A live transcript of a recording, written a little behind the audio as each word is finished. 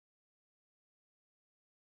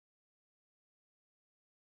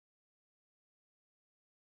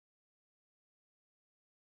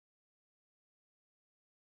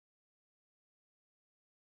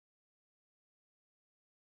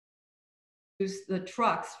the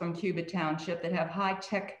trucks from Cuba Township that have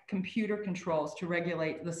high-tech computer controls to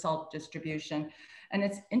regulate the salt distribution. And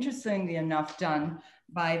it's interestingly enough done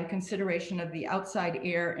by the consideration of the outside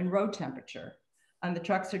air and road temperature. And the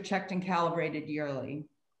trucks are checked and calibrated yearly.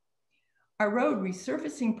 Our road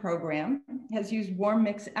resurfacing program has used warm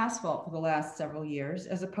mix asphalt for the last several years,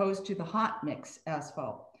 as opposed to the hot mix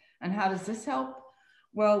asphalt. And how does this help?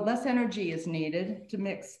 Well, less energy is needed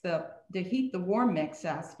to heat the warm mix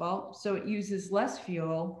asphalt, so it uses less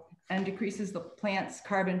fuel and decreases the plant's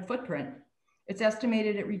carbon footprint. It's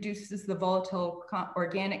estimated it reduces the volatile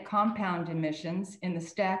organic compound emissions in the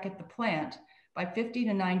stack at the plant by 50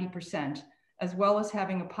 to 90%, as well as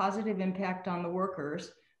having a positive impact on the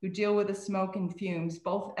workers who deal with the smoke and fumes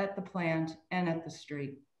both at the plant and at the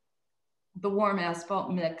street. The warm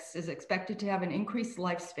asphalt mix is expected to have an increased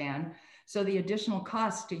lifespan, so the additional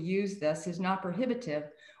cost to use this is not prohibitive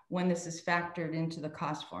when this is factored into the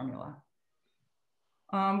cost formula.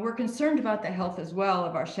 We're concerned about the health as well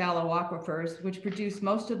of our shallow aquifers, which produce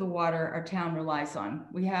most of the water our town relies on.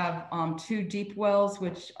 We have 2 deep wells,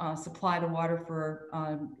 which supply the water for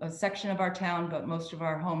a section of our town, but most of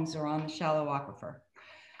our homes are on the shallow aquifer.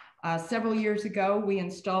 Several years ago, we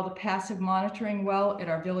installed a passive monitoring well at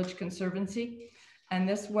our village conservancy. And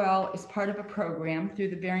this well is part of a program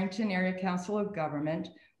through the Barrington Area Council of Government,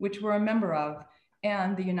 which we're a member of,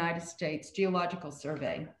 and the United States Geological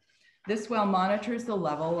Survey. This well monitors the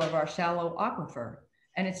level of our shallow aquifer,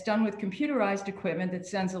 and it's done with computerized equipment that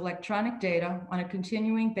sends electronic data on a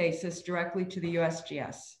continuing basis directly to the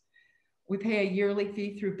USGS. We pay a yearly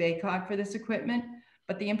fee through BACOG for this equipment,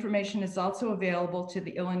 but the information is also available to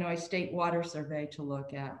the Illinois State Water Survey to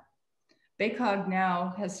look at. BACOG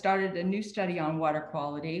now has started a new study on water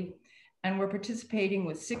quality, and we're participating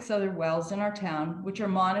with 6 other wells in our town, which are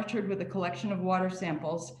monitored with a collection of water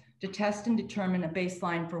samples to test and determine a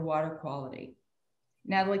baseline for water quality.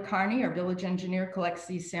 Natalie Carney, our village engineer, collects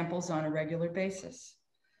these samples on a regular basis.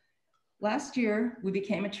 Last year, we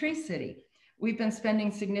became a tree city. We've been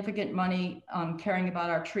spending significant money caring about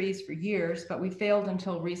our trees for years, but we failed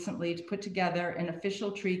until recently to put together an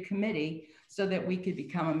official tree committee so that we could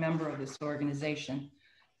become a member of this organization.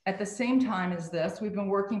 At the same time as this, we've been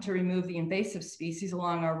working to remove the invasive species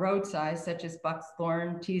along our roadsides, such as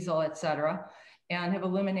buckthorn, teasel, et cetera, and have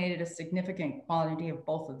eliminated a significant quantity of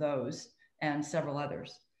both of those and several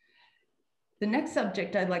others. The next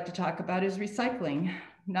subject I'd like to talk about is recycling.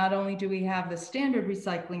 Not only do we have the standard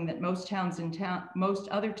recycling that most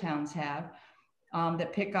other towns have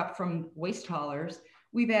that pick up from waste haulers,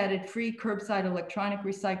 we've added free curbside electronic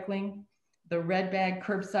recycling, the red bag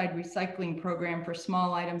curbside recycling program for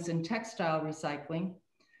small items and textile recycling.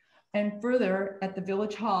 And further, at the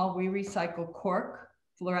Village Hall, we recycle cork,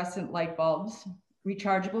 fluorescent light bulbs,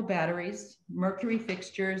 rechargeable batteries, mercury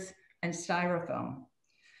fixtures, and styrofoam.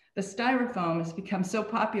 The styrofoam has become so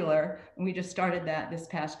popular, and we just started that this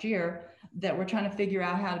past year, that we're trying to figure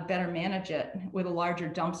out how to better manage it with a larger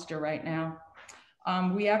dumpster right now.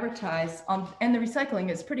 We advertise, and the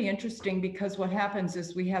recycling is pretty interesting because what happens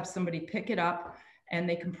is we have somebody pick it up and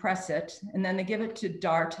they compress it, and then they give it to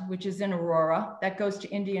DART, which is in Aurora, that goes to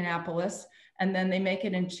Indianapolis, and then they make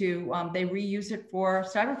it into, they reuse it for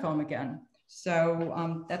styrofoam again.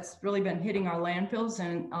 So that's really been hitting our landfills,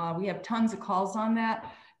 and we have tons of calls on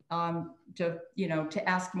that to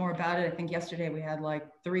ask more about it. I think yesterday we had like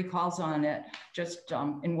 3 calls on it just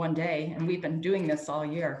in one day, and we've been doing this all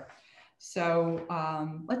year. So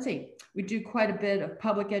let's see, we do quite a bit of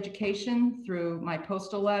public education through my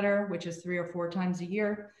postal letter, which is 3 or 4 times a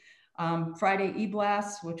year, Friday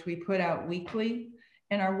e-blasts, which we put out weekly,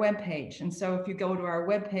 and our webpage. And so if you go to our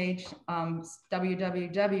webpage,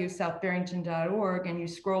 www.southbarrington.org, and you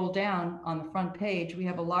scroll down on the front page, we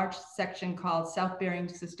have a large section called South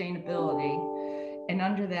Barrington Sustainability. And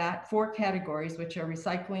under that, 4 categories, which are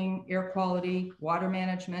recycling, air quality, water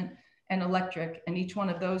management, and electric, and each one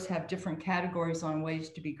of those have different categories on ways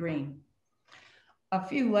to be green. A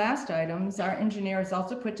few last items, our engineers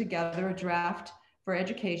also put together a draft for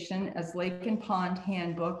education as Lake and Pond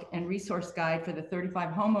Handbook and Resource Guide for the 35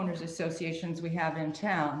 homeowners associations we have in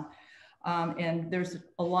town. And there's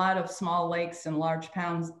a lot of small lakes and large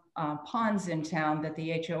ponds in town that the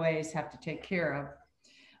HOAs have to take care of.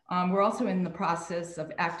 We're also in the process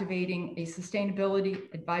of activating a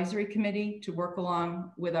sustainability advisory committee to work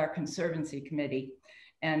along with our conservancy committee.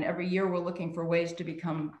 And every year we're looking for ways to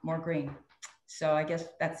become more green. So I guess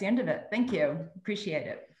that's the end of it. Thank you. Appreciate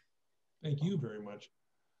it. Thank you very much.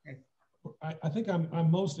 Okay. I think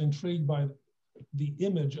I'm most intrigued by the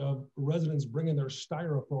image of residents bringing their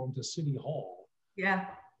styrofoam to City Hall. Yeah.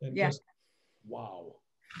 And yeah. just, wow.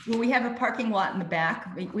 Well, we have a parking lot in the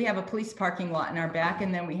back. We have a police parking lot in our back,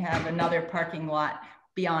 and then we have another parking lot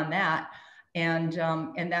beyond that. And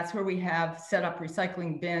that's where we have set up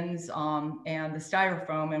recycling bins and the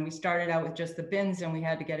styrofoam. And we started out with just the bins, and we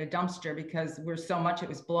had to get a dumpster because we're so much it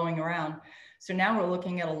was blowing around. So now we're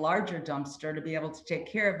looking at a larger dumpster to be able to take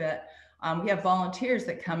care of it. We have volunteers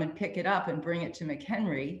that come and pick it up and bring it to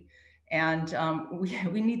McHenry. And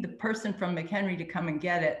we need the person from McHenry to come and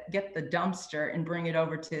get the dumpster and bring it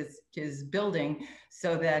over to his building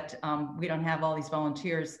so that we don't have all these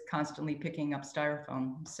volunteers constantly picking up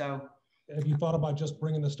styrofoam. So have you thought about just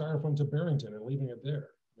bringing the styrofoam to Barrington and leaving it there?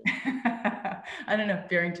 I don't know if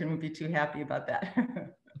Barrington would be too happy about that.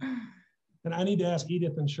 And I need to ask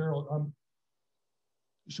Edith and Cheryl,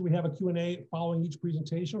 should we have a Q&A following each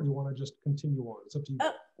presentation, or do you want to just continue on? It's up to you.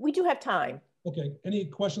 We do have time. Okay, any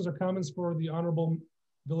questions or comments for the Honorable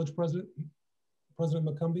Village President, President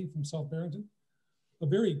McCombie from South Barrington? A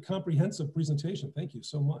very comprehensive presentation. Thank you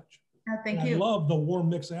so much. Thank you. I love the warm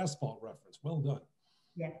mix asphalt reference. Well done.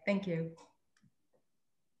 Yeah, thank you.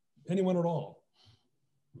 Anyone at all?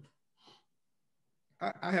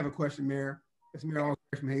 I have a question, Mayor. It's Mayor Oliver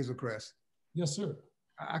from Hazel Crest. Yes, sir.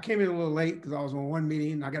 I came in a little late because I was on one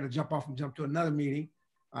meeting. I got to jump off and jump to another meeting.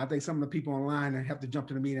 I think some of the people online that have to jump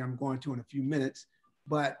to the meeting I'm going to in a few minutes.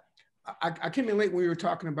 But I came in late when we were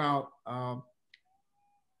talking about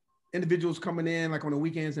individuals coming in like on the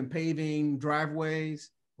weekends and paving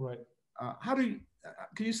driveways. Right. Can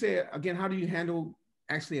you say again, how do you handle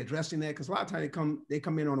actually addressing that? Because a lot of times they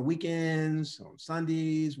come in on the weekends, on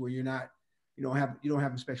Sundays, where you don't have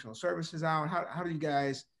inspectional services out. How do you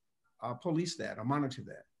guys police that or monitor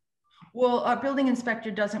that? Well, our building inspector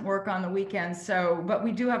doesn't work on the weekends, but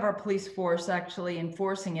we do have our police force actually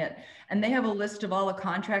enforcing it. And they have a list of all the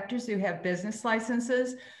contractors who have business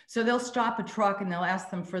licenses. So they'll stop a truck and they'll ask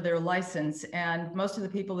them for their license. And most of the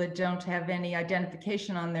people that don't have any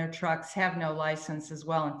identification on their trucks have no license as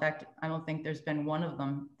well. In fact, I don't think there's been one of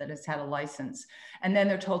them that has had a license. And then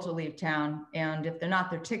they're told to leave town. And if they're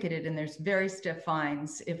not, they're ticketed, and there's very stiff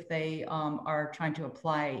fines if they are trying to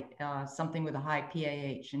apply something with a high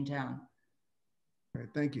PAH in town. All right,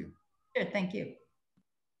 thank you. Sure, thank you.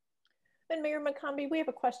 And Mayor McCombie, we have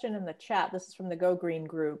a question in the chat. This is from the Go Green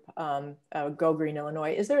group, Go Green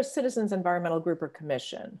Illinois. Is there a citizens environmental group or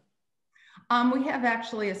commission? We have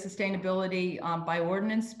actually a sustainability by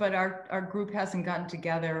ordinance, but our group hasn't gotten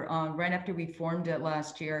together. Right after we formed it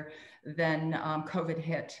last year, then COVID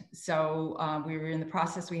hit. So we were in the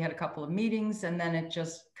process, we had a couple of meetings, and then it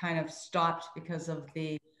just kind of stopped because of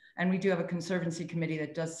and we do have a conservancy committee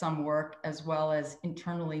that does some work, as well as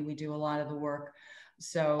internally we do a lot of the work.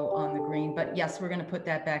 So on the green, but yes, we're going to put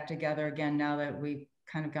that back together again now that we've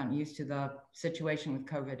kind of gotten used to the situation with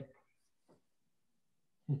COVID.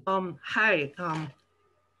 Hi,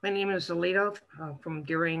 my name is Alita from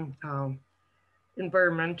Deering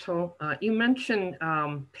Environmental. You mentioned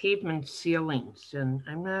pavement ceilings, and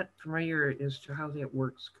I'm not familiar as to how that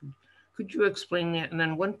works. Could you explain that? And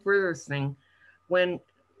then one further thing, when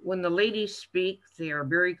the ladies speak, they are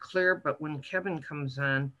very clear, but when Kevin comes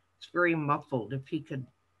on, it's very muffled. If he could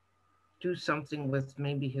do something with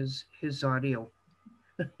maybe his audio.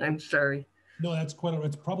 I'm sorry. No, that's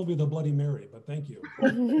it's probably the Bloody Mary, but thank you.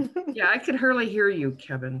 Yeah, I could hardly hear you,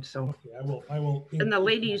 Kevin. So okay, I will. And the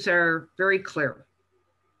ladies are very clear.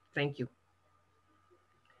 Thank you.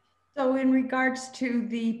 So in regards to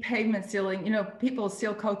the pavement sealing, people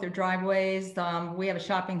seal coat their driveways. We have a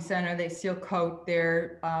shopping center, they seal coat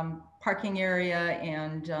their parking area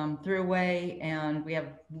and throughway. And we have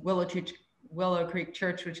Willow Creek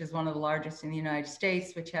Church, which is one of the largest in the United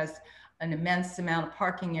States, which has an immense amount of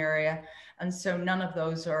parking area. And so none of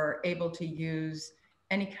those are able to use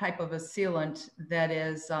any type of a sealant that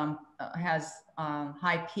has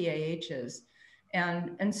high PAHs.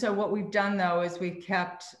 And so what we've done though is we've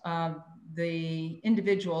kept the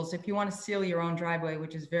individuals, if you want to seal your own driveway,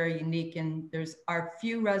 which is very unique, and there's are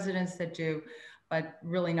few residents that do, but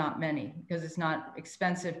really not many, because it's not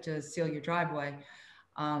expensive to seal your driveway.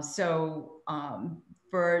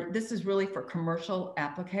 This is really for commercial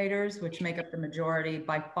applicators, which make up the majority,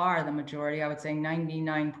 by far the majority, I would say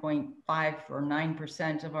 99.5 or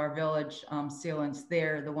 9% of our village sealants.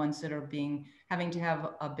 They're the ones that are having to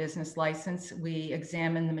have a business license. We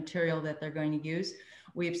examine the material that they're going to use.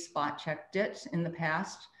 We've spot checked it in the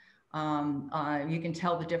past. You can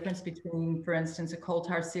tell the difference between, for instance, a coal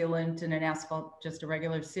tar sealant and an asphalt, just a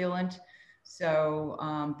regular sealant.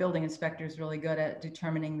 So building inspector is really good at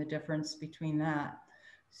determining the difference between that.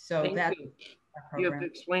 So you have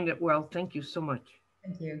explained it well. Thank you so much.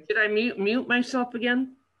 Thank you. Did I mute myself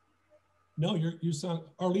again? No, you sound,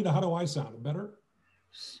 Arlita, how do I sound? Better?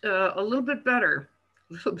 A little bit better,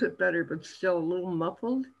 but still a little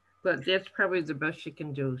muffled. But that's probably the best you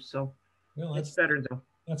can do. So well, it's better though.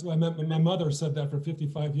 That's what I meant. My mother said that for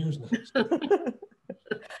 55 years now.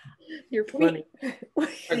 You're funny.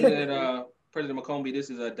 President McCombie, this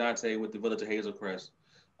is Dante with the Village of Hazelcrest.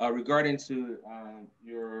 Regarding to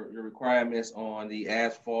your requirements on the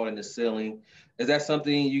asphalt and the ceiling, is that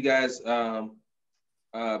something you guys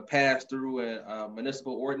passed through a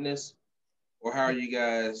municipal ordinance, or how did you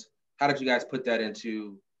guys put that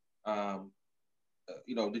into,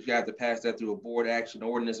 did you have to pass that through a board action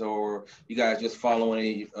ordinance, or you guys just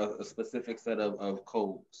following a specific set of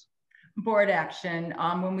codes? Board action.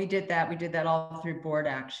 When we did that all through board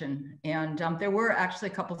action. And there were actually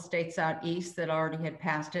a couple of states out east that already had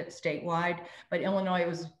passed it statewide, but Illinois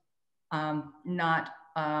was not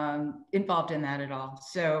involved in that at all.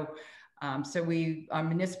 So we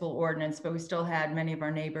municipal ordinance, but we still had many of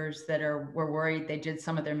our neighbors that were worried. They did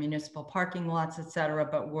some of their municipal parking lots, et cetera,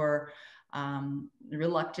 but were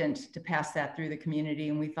reluctant to pass that through the community.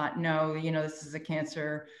 And we thought, no, this is a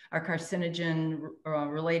cancer or carcinogen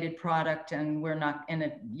related product, and we're not in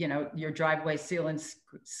it, your driveway sealants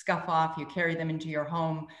scuff off, you carry them into your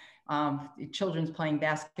home. Children's playing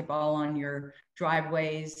basketball on your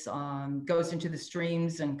driveways, goes into the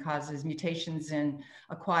streams and causes mutations in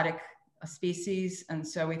aquatic species. And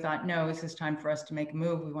so we thought, no, this is time for us to make a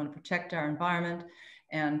move. We want to protect our environment.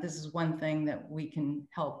 And this is one thing that we can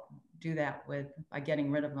help do that with by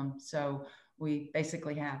getting rid of them. So we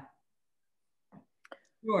basically have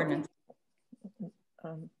the ordinance.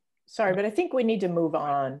 Sorry, but I think we need to move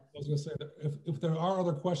on. I was going to say that if there are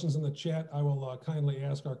other questions in the chat, I will kindly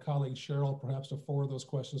ask our colleague Cheryl perhaps to forward those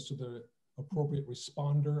questions to the appropriate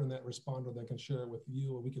responder, and that responder then can share it with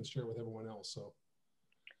you, or we can share it with everyone else. So.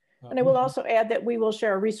 And I will also add that we will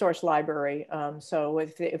share a resource library. So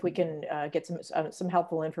if we can get some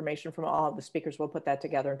helpful information from all of the speakers, we'll put that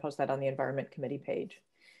together and post that on the Environment Committee page.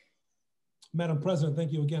 Madam President,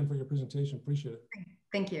 thank you again for your presentation. Appreciate it.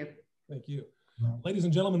 Thank you. Thank you. Ladies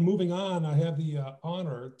and gentlemen, moving on, I have the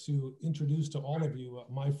honor to introduce to all of you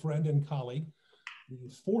my friend and colleague,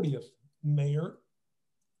 the 40th mayor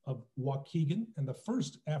of Waukegan and the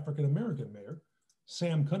first African-American mayor,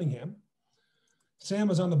 Sam Cunningham.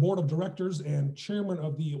 Sam is on the board of directors and chairman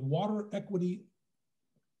of the Water Equity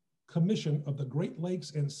Commission of the Great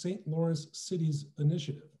Lakes and St. Lawrence Cities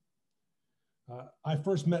Initiative. I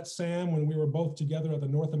first met Sam when we were both together at the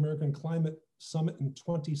North American Climate Summit in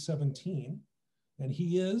 2017, and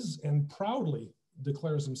he is and proudly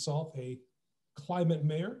declares himself a climate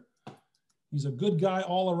mayor. He's a good guy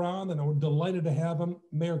all around, and we're delighted to have him.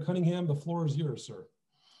 Mayor Cunningham, the floor is yours, sir.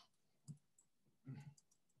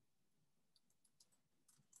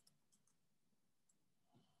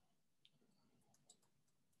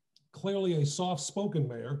 Clearly a soft-spoken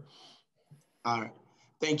mayor. All right,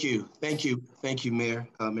 thank you, Mayor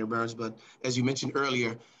Burns. But as you mentioned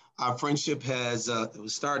earlier, our friendship has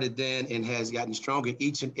started then and has gotten stronger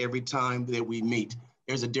each and every time that we meet.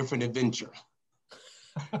 There's a different adventure.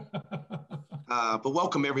 But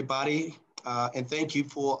welcome everybody, and thank you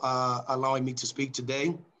for allowing me to speak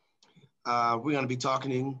today. We're going to be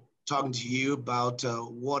talking to you about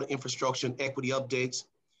water infrastructure and equity updates.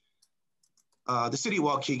 The city of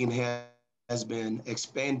Waukegan has been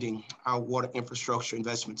expanding our water infrastructure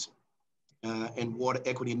investments and water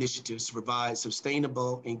equity initiatives to provide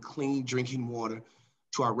sustainable and clean drinking water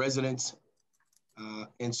to our residents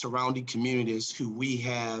and surrounding communities who we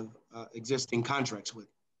have existing contracts with.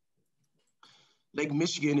 Lake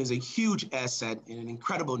Michigan is a huge asset and an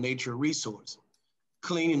incredible nature resource.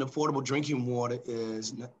 Clean and affordable drinking water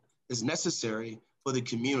is necessary for the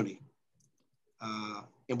community.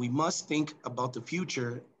 And we must think about the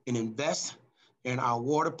future and invest in our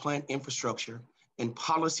water plant infrastructure and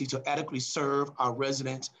policy to adequately serve our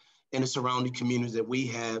residents and the surrounding communities that we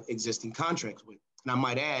have existing contracts with. And I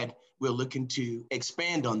might add, we're looking to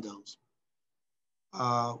expand on those.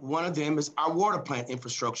 One of them is our water plant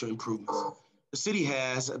infrastructure improvements. The city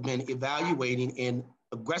has been evaluating and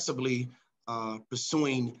aggressively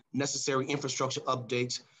pursuing necessary infrastructure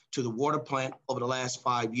updates to the water plant over the last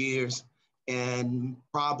 5 years, and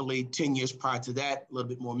probably 10 years prior to that, a little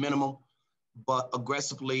bit more minimal, but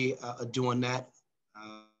aggressively doing that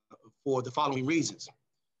for the following reasons.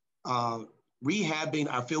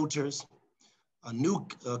 Rehabbing our filters, new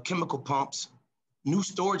chemical pumps, new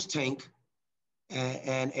storage tank,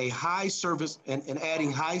 and a high service, and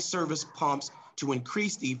adding high service pumps to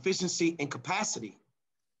increase the efficiency and capacity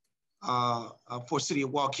for City of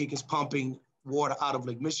Waukegan's pumping water out of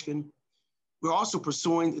Lake Michigan. We're also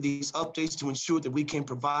pursuing these updates to ensure that we can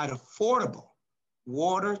provide affordable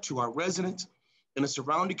water to our residents and the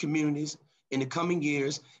surrounding communities in the coming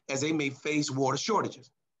years as they may face water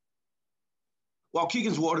shortages.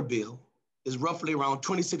 Waukegan's water bill is roughly around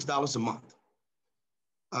 $26 a month.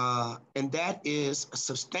 And that is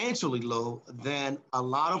substantially low than a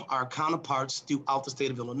lot of our counterparts throughout the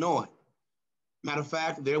state of Illinois. Matter of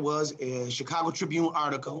fact, there was a Chicago Tribune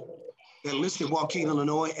article that listed Waukegan,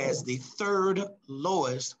 Illinois as the third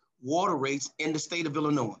lowest water rates in the state of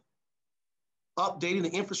Illinois. Updating the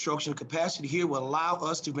infrastructure and capacity here will allow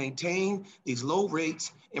us to maintain these low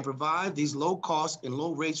rates and provide these low costs and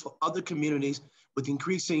low rates for other communities with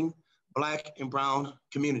increasing Black and brown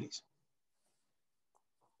communities.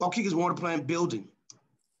 Waukegan's water plant building.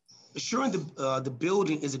 Assuring the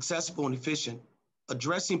building is accessible and efficient,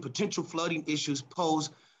 addressing potential flooding issues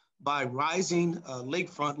posed by rising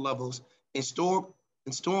lakefront levels and storm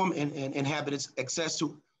inhabitants access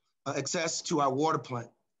to our water plant.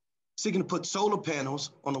 Seeking to put solar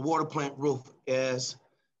panels on the water plant roof. As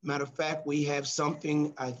a matter of fact, we have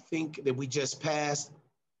something I think that we just passed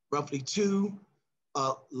roughly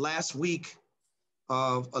last week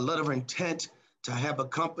of a letter of intent to have a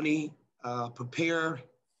company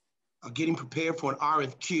getting prepared for an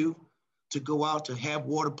RFQ to go out to have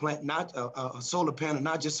water plant, not a solar panel,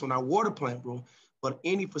 not just on our water plant roof, but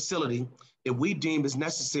any facility that we deem is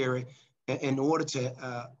necessary in order to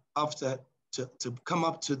come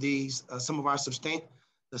up to these, some of our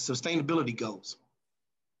sustainability goals.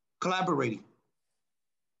 Collaborating,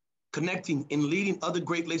 connecting and leading other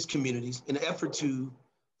Great Lakes communities in the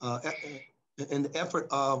effort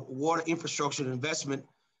of water infrastructure and investment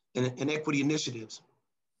and equity initiatives.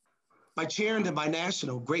 By chairing the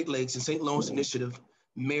Binational Great Lakes and St. Lawrence Initiative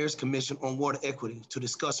Mayor's Commission on Water Equity to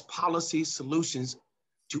discuss policy solutions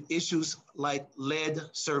to issues like lead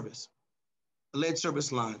service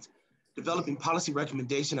lines, developing policy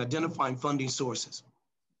recommendation, identifying funding sources.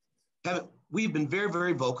 We've been very,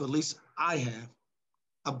 very vocal, at least I have,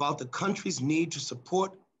 about the country's need to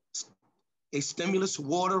support a stimulus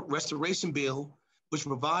water restoration bill, which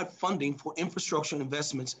provide funding for infrastructure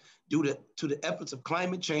investments due to the efforts of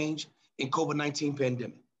climate change and COVID-19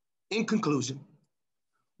 pandemic. In conclusion,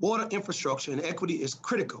 water infrastructure and equity is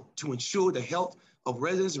critical to ensure the health of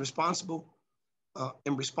residents responsible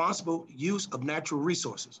use of natural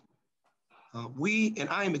resources. I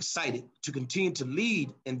am excited to continue to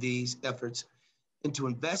lead in these efforts and to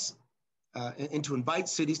invest and to invite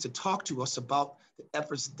cities to talk to us about the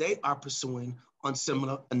efforts they are pursuing on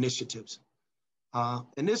similar initiatives.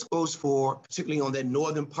 And this goes for, particularly on that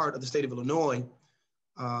northern part of the state of Illinois,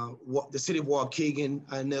 the city of Waukegan.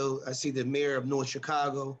 I see the mayor of North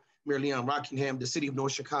Chicago, Mayor Leon Rockingham, the city of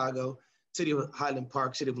North Chicago, city of Highland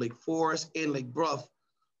Park, city of Lake Forest, and Lake Bluff.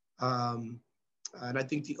 And I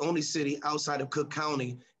think the only city outside of Cook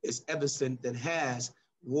County is Evanston that has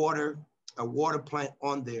a water plant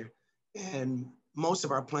on there. And most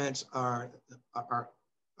of our plants are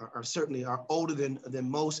certainly older than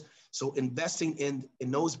most. So investing in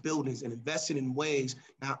those buildings and investing in ways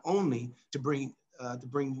not only to bring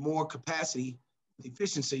more capacity,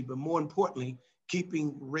 efficiency, but more importantly,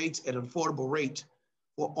 keeping rates at an affordable rate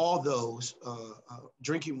for all those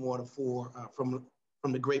drinking water from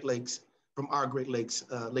the Great Lakes, from our Great Lakes,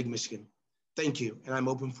 Lake Michigan. Thank you, and I'm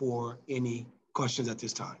open for any questions at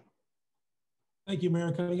this time. Thank you,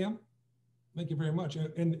 Mayor Cunningham. Thank you very much.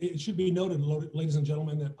 And it should be noted, ladies and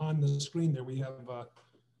gentlemen, that on the screen there we have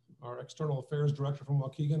our External Affairs Director from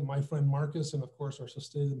Waukegan, my friend Marcus, and of course our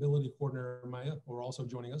Sustainability Coordinator, Maya, who are also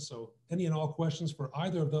joining us. So any and all questions for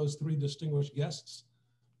either of those three distinguished guests,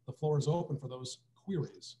 the floor is open for those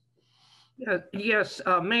queries. Yes,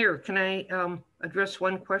 Mayor, can I address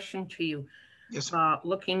one question to you? Yes.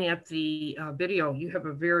 Looking at the video, you have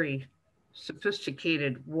a very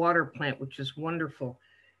sophisticated water plant, which is wonderful.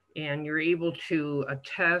 And you're able to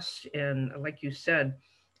attest, and like you said,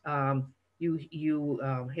 you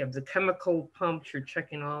have the chemical pumps, you're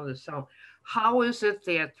checking all this out. How is it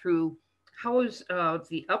that how is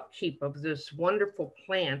the upkeep of this wonderful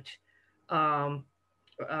plant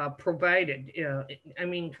provided? I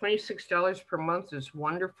mean, $26 per month is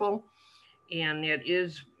wonderful, and it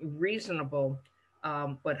is reasonable,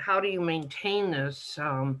 but how do you maintain this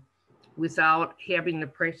without having the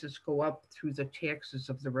prices go up through the taxes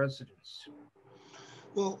of the residents?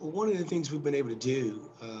 Well, one of the things we've been able to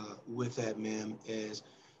do with that, ma'am, is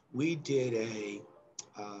we did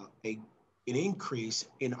an increase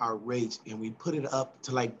in our rates, and we put it up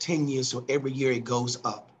to like 10 years, so every year it goes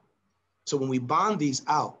up. So when we bond these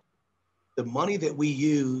out, the money that we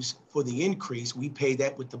use for the increase, we pay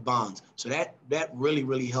that with the bonds. So that really,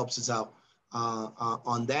 really helps us out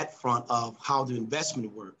on that front of how the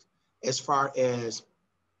investment works. As far as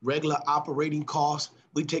regular operating costs.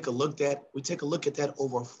 We take a look at that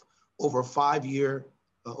over a 5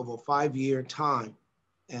 year time,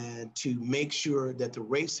 and to make sure that the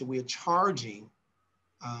rates that we are charging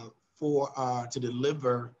to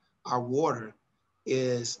deliver our water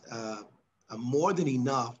is more than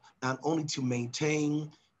enough, not only to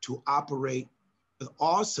maintain, to operate, but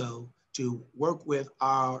also to work with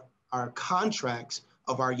our contracts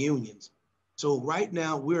of our unions. So right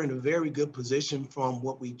now we're in a very good position from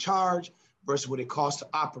what we charge versus what it costs to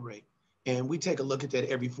operate. And we take a look at that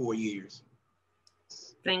every 4 years.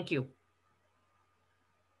 Thank you.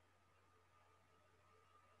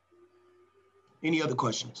 Any other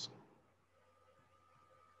questions?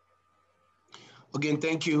 Again,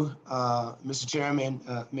 thank you, Mr. Chairman,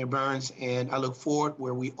 Mayor Burns, and I look forward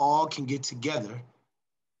where we all can get together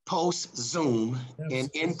post-Zoom and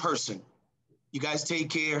in person. You guys take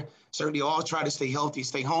care. Certainly all try to stay healthy,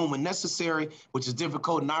 stay home when necessary, which is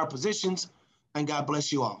difficult in our positions, and God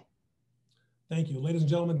bless you all. Thank you. Ladies and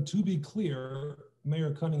gentlemen, to be clear,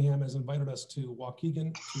 Mayor Cunningham has invited us to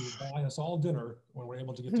Waukegan to buy us all dinner when we're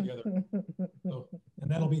able to get together. So, and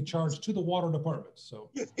that'll be charged to the water department. So,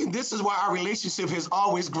 and this is why our relationship has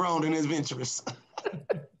always grown and is adventurous.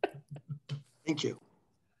 Thank you.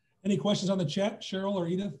 Any questions on the chat, Cheryl or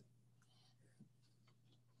Edith?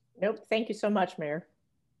 Nope. Thank you so much, Mayor.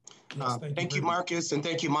 Yes, thank you, Marcus, and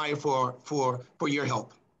thank you, Maya, for your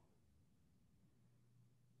help.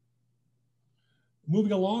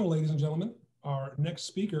 Moving along, ladies and gentlemen, our next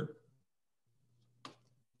speaker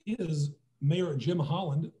is Mayor Jim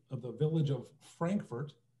Holland of the village of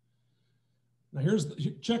Frankfort. Now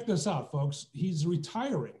check this out, folks. He's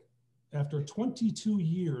retiring after 22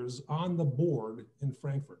 years on the board in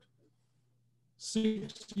Frankfort.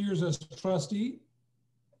 6 years as trustee,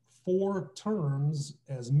 4 terms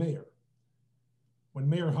as mayor. When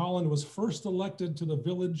Mayor Holland was first elected to the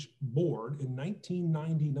village board in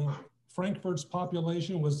 1999, Frankfort's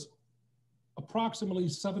population was approximately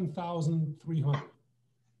 7,300.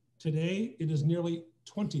 Today, it is nearly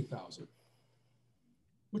 20,000,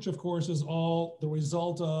 which of course is all the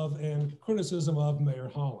result of and criticism of Mayor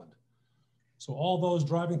Holland. So all those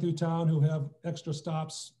driving through town who have extra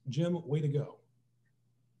stops, Jim, way to go.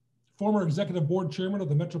 Former executive board chairman of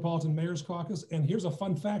the Metropolitan Mayor's Caucus. And here's a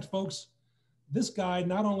fun fact, folks. This guy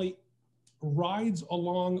not only rides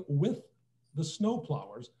along with the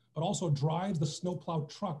snowplowers, but also drives the snowplow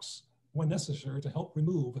trucks when necessary to help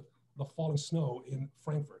remove the falling snow in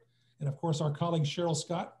Frankfort. And of course, our colleague Cheryl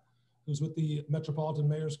Scott, who's with the Metropolitan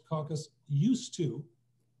Mayor's Caucus, used to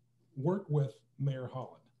work with Mayor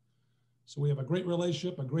Holland. So we have a great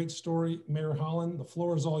relationship, a great story. Mayor Holland, the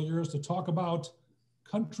floor is all yours to talk about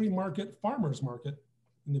country market, farmers market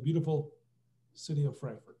in the beautiful city of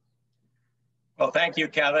Frankfort. Well, thank you,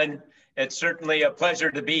 Kevin. It's certainly a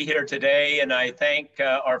pleasure to be here today, and I thank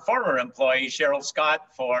our former employee, Cheryl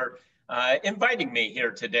Scott, for inviting me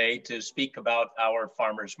here today to speak about our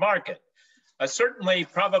farmers market. Certainly,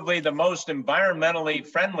 probably the most environmentally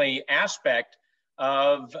friendly aspect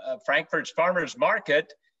of Frankfort's farmers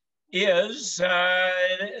market is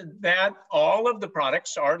that all of the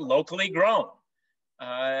products are locally grown.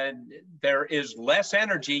 There is less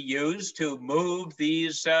energy used to move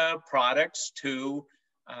these products to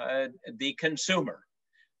the consumer.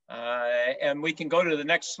 And we can go to the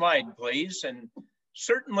next slide, please. And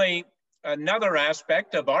certainly another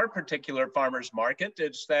aspect of our particular farmers market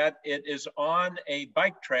is that it is on a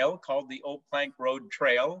bike trail called the Old Plank Road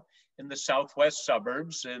Trail in the southwest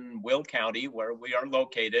suburbs in Will County, where we are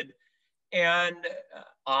located. And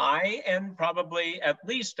I and probably at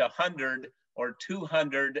least 100 or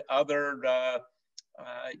 200 other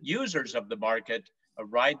users of the market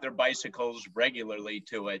ride their bicycles regularly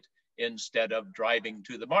to it instead of driving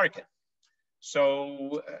to the market.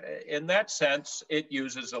 So in that sense, it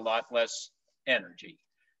uses a lot less energy.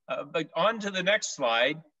 But on to the next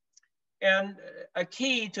slide. And a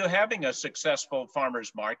key to having a successful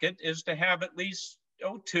farmer's market is to have at least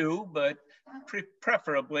 2, but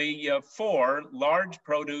preferably 4 large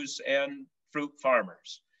produce and fruit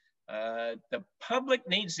farmers. The public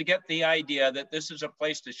needs to get the idea that this is a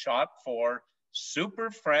place to shop for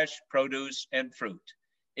super fresh produce and fruit.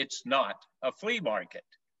 It's not a flea market.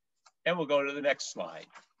 And we'll go to the next slide.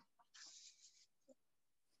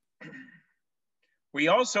 We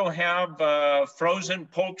also have frozen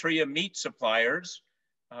poultry and meat suppliers.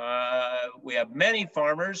 We have many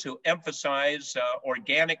farmers who emphasize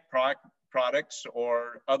organic products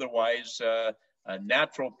or otherwise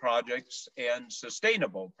natural products and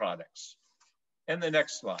sustainable products. And the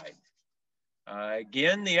next slide.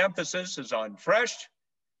 Again, the emphasis is on fresh.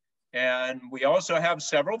 And we also have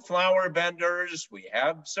several flower vendors. We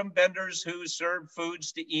have some vendors who serve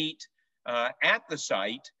foods to eat at the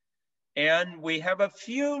site. And we have a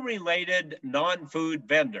few related non-food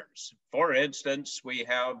vendors. For instance, we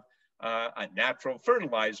have a natural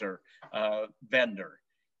fertilizer vendor,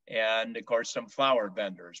 and of course some flower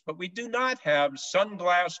vendors. But we do not have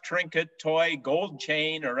sunglass, trinket, toy, gold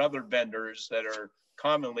chain, or other vendors that are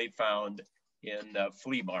commonly found in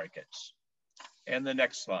flea markets. And the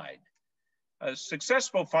next slide. A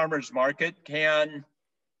successful farmer's market can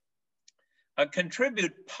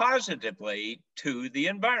contribute positively to the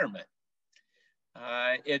environment.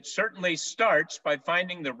 It certainly starts by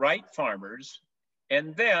finding the right farmers,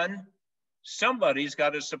 and then somebody's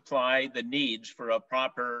got to supply the needs for a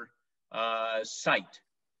proper site.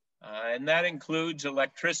 And that includes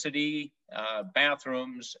electricity,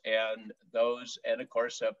 bathrooms, and of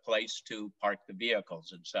course, a place to park the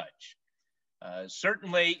vehicles and such.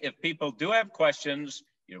 Certainly, if people do have questions,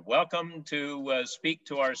 you're welcome to speak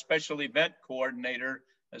to our special event coordinator,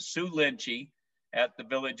 Sue Lynchy, at the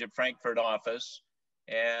Village of Frankfort office,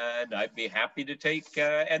 and I'd be happy to take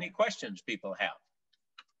any questions people have.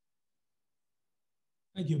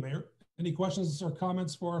 Thank you, Mayor. Any questions or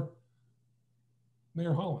comments for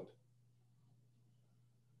Mayor Holland?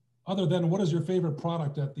 Other than, what is your favorite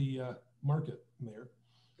product at the market, Mayor?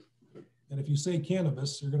 And if you say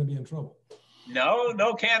cannabis, you're going to be in trouble.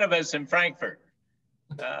 No cannabis in Frankfort.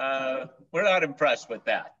 We're not impressed with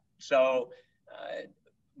that. So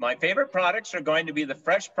my favorite products are going to be the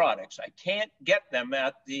fresh products. I can't get them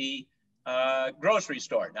at the grocery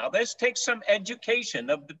store. Now, this takes some education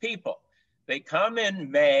of the people. They come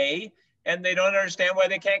in May and they don't understand why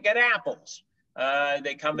they can't get apples.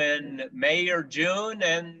 They come in May or June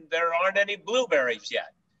and there aren't any blueberries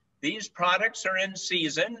yet. These products are in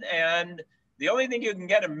season, and the only thing you can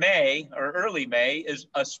get in May or early May is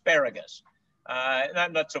asparagus. And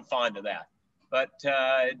I'm not so fond of that. But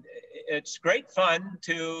it's great fun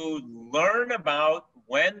to learn about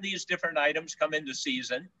when these different items come into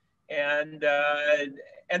season, and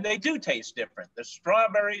they do taste different. The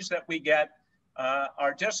strawberries that we get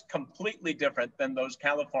are just completely different than those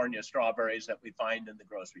California strawberries that we find in the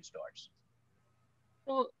grocery stores.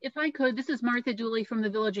 Well, if I could, this is Martha Dooley from the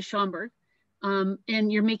Village of Schaumburg.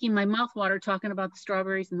 And you're making my mouth water talking about the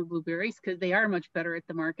strawberries and the blueberries, because they are much better at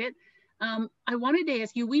the market. I wanted to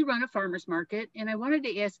ask you, we run a farmer's market, and I wanted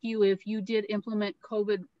to ask you if you did implement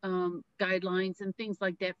COVID guidelines and things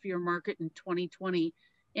like that for your market in 2020.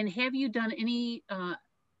 And have you done any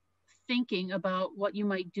thinking about what you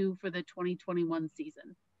might do for the 2021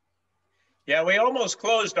 season? Yeah, we almost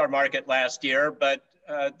closed our market last year, but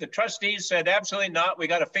the trustees said, absolutely not. We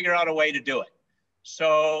got to figure out a way to do it.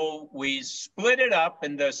 So we split it up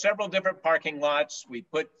into several different parking lots. We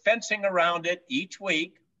put fencing around it each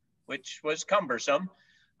week, which was cumbersome.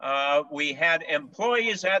 We had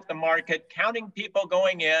employees at the market counting people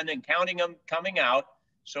going in and counting them coming out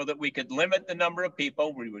so that we could limit the number of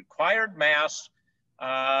people. We required masks.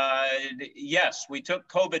 Yes, we took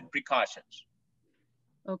COVID precautions.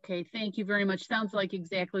 Okay, thank you very much. Sounds like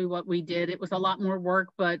exactly what we did. It was a lot more work,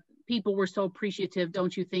 but people were so appreciative,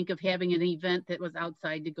 don't you think, of having an event that was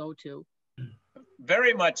outside to go to?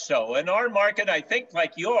 Very much so. And our market, I think,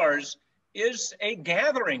 like yours, is a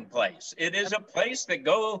gathering place. It is a place that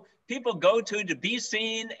people go to be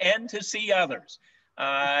seen and to see others.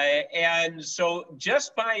 And so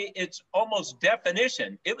just by its almost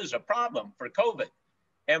definition, it was a problem for COVID.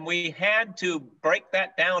 And we had to break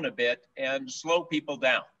that down a bit and slow people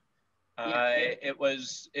down. It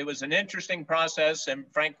was an interesting process and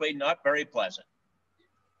frankly, not very pleasant.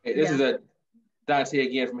 Hey, this is Dante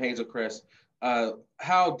again from Hazel Crest.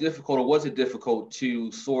 How difficult, or was it difficult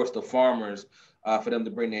to source the farmers for them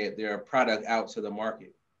to bring their product out to the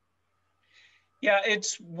market? Yeah,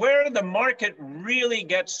 it's where the market really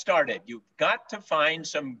gets started. You've got to find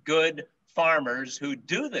some good farmers who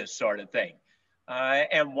do this sort of thing.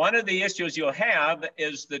 And one of the issues you'll have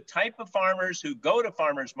is the type of farmers who go to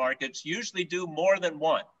farmers markets usually do more than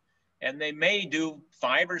one. And they may do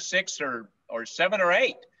 5 or 6 or 7 or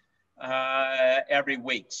 8 every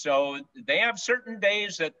week. So they have certain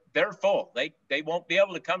days that they're full. They won't be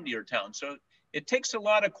able to come to your town. So it takes a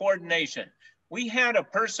lot of coordination. We had a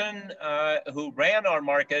person who ran our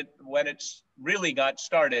market when it's really got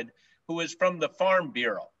started, who was from the Farm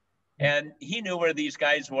Bureau. And he knew where these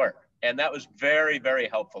guys were. And that was very, very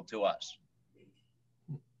helpful to us.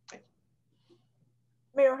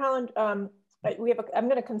 Mayor Holland, I'm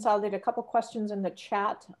going to consolidate a couple questions in the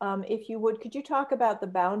chat. If you would, could you talk about the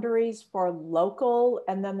boundaries for local?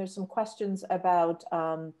 And then there's some questions about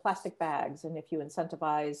plastic bags and if you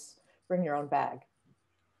incentivize bring your own bag.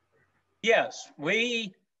 Yes,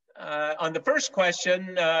 we, on the first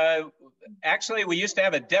question, actually, we used to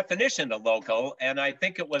have a definition of local, and I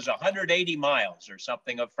think it was 180 miles or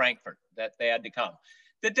something of Frankfurt that they had to come.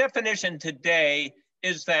 The definition today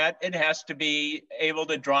is that it has to be able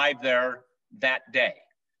to drive there that day.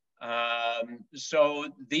 So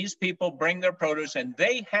these people bring their produce and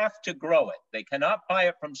they have to grow it. They cannot buy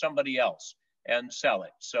it from somebody else and sell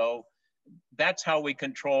it. So that's how we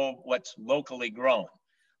control what's locally grown.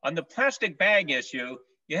 On the plastic bag issue,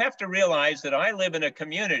 you have to realize that I live in a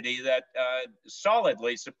community that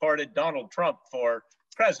solidly supported Donald Trump for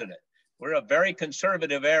president. We're a very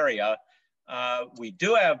conservative area. We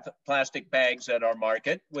do have plastic bags at our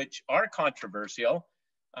market, which are controversial,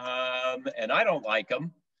 and I don't like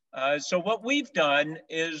them. So what we've done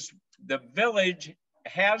is the village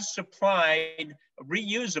has supplied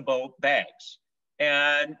reusable bags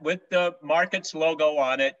and with the market's logo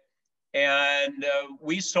on it. And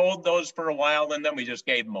we sold those for a while and then we just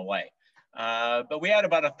gave them away. But we had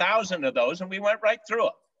about 1,000 of those and we went right through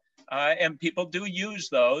them. And people do use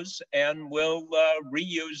those and will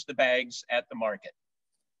reuse the bags at the market.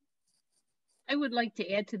 I would like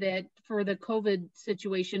to add to that, for the COVID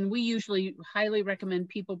situation, we usually highly recommend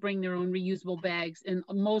people bring their own reusable bags, and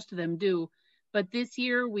most of them do. But this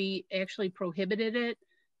year we actually prohibited it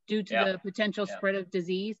due to the potential spread of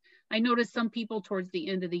disease. I noticed some people towards the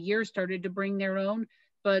end of the year started to bring their own,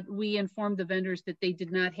 but we informed the vendors that they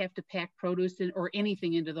did not have to pack produce or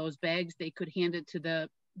anything into those bags. They could hand it to the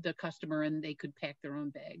customer and they could pack their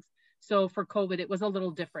own bags. So for COVID, it was a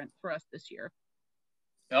little different for us this year.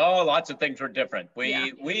 Oh, lots of things were different.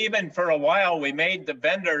 We even, for a while, we made the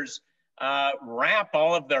vendors wrap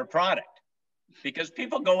all of their product because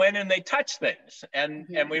people go in and they touch things. And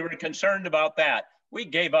we were concerned about that. We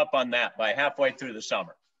gave up on that by halfway through the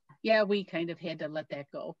summer. Yeah, we kind of had to let that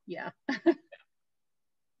go. Yeah. I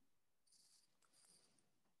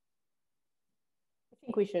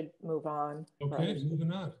think we should move on. Okay,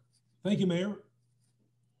 moving on. Thank you, Mayor.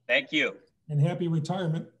 Thank you. And happy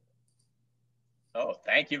retirement. Oh,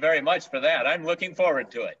 thank you very much for that. I'm looking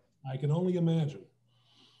forward to it. I can only imagine.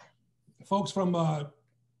 Folks, from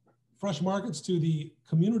Fresh Markets to the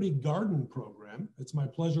Community Garden Program, it's my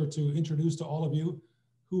pleasure to introduce to all of you,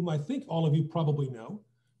 whom I think all of you probably know,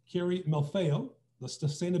 Carrie Melfeo, the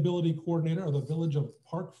Sustainability Coordinator of the Village of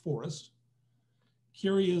Park Forest.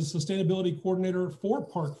 Carrie is Sustainability Coordinator for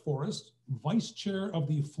Park Forest, Vice Chair of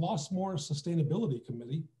the Flossmoor Sustainability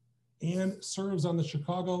Committee, and serves on the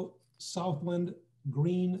Chicago Southland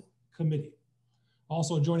Green Committee.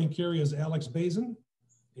 Also joining Carrie is Alex Bazin,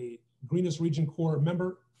 a Greenest Region Corps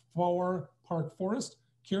member for Park Forest.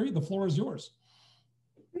 Carrie, the floor is yours.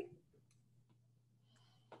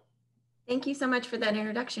 Thank you so much for that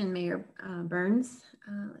introduction, Mayor Burns.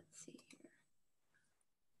 Let's see here.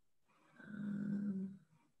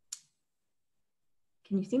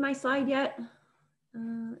 Can you see my slide yet?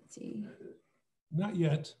 Let's see. Not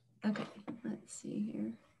yet. Okay, let's see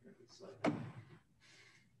here.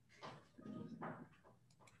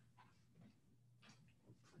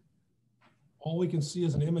 All we can see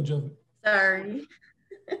is an image of. Sorry.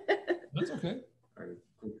 That's okay.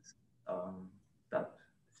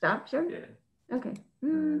 Stop, sure? Yeah. Okay.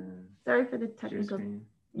 Sorry for the technical.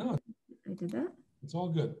 No. I did that? It's all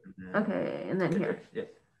good. Okay, and then here. Yeah.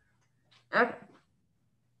 Okay.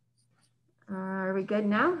 Are we good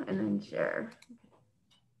now? And then share.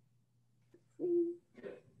 There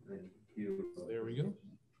we go.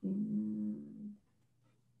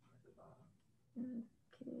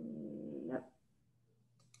 Okay, yep.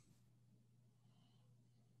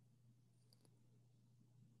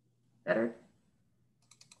 Better?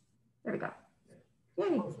 There we go.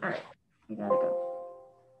 Yay, all right, we gotta go.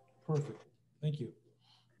 Perfect, thank you.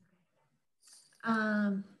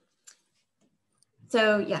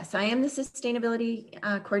 So yes, I am the Sustainability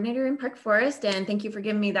Coordinator in Park Forest, and thank you for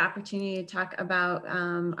giving me the opportunity to talk about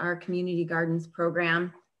our Community Gardens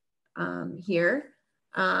program here.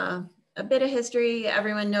 A bit of history,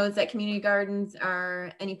 everyone knows that community gardens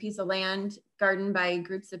are any piece of land gardened by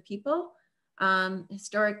groups of people.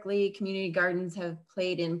 Historically, community gardens have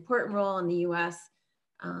played an important role in the US.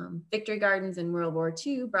 Victory gardens in World War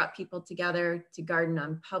II brought people together to garden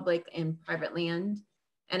on public and private land.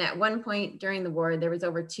 And at one point during the war, there was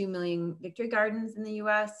over 2 million victory gardens in the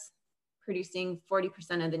US, producing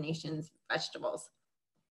 40% of the nation's vegetables.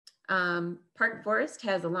 Park Forest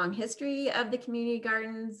has a long history of the community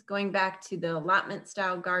gardens, going back to the allotment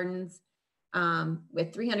style gardens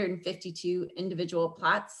with 352 individual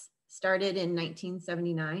plots, started in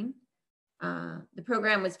 1979. The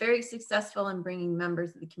program was very successful in bringing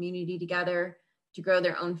members of the community together to grow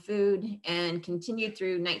their own food and continued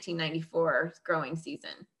through 1994's growing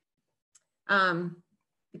season.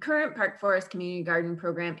 The current Park Forest Community Garden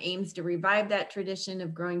program aims to revive that tradition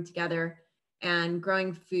of growing together and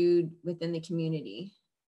growing food within the community.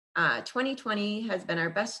 2020 has been our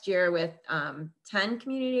best year with 10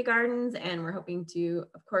 community gardens, and we're hoping to,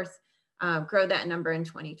 of course, grow that number in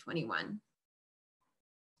 2021.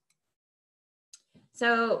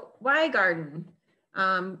 So why garden?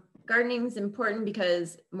 Gardening is important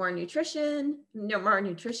because more nutritious,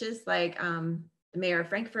 like the mayor of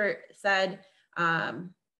Frankfurt said,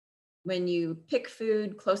 when you pick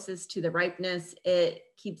food closest to the ripeness, it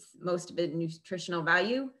keeps most of its nutritional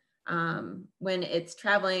value. When it's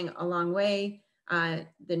traveling a long way,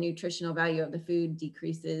 the nutritional value of the food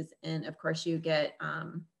decreases, and of course you get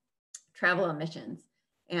travel emissions.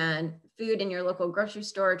 And food in your local grocery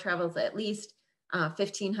store travels at least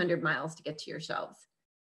 1,500 miles to get to your shelves.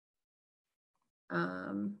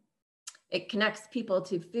 It connects people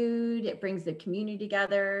to food, it brings the community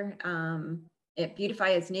together, it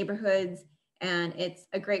beautifies neighborhoods, and it's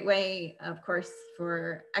a great way, of course,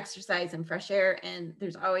 for exercise and fresh air, and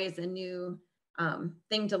there's always a new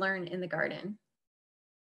thing to learn in the garden.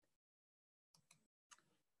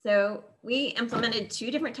 So we implemented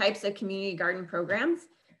 2 different types of community garden programs.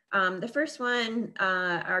 The first one,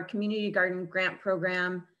 our community garden grant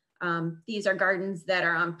program. These are gardens that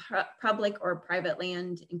are on public or private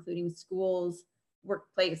land, including schools,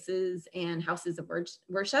 workplaces, and houses of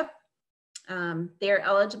worship. They are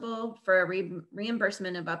eligible for a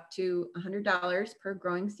reimbursement of up to $100 per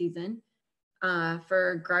growing season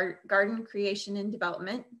for garden creation and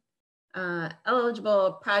development.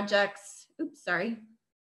 Eligible projects, oops, sorry,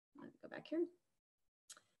 let's go back here.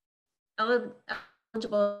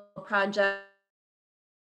 Eligible projects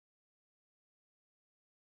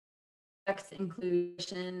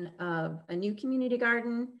inclusion of a new community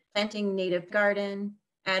garden, planting native garden,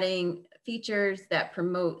 adding features that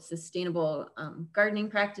promote sustainable gardening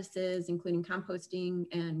practices, including composting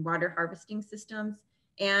and water harvesting systems,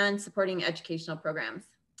 and supporting educational programs.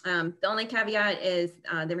 The only caveat is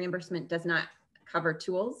the reimbursement does not cover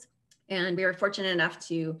tools. And we were fortunate enough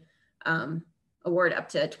to award up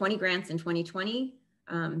to 20 grants in 2020.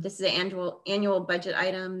 This is an annual budget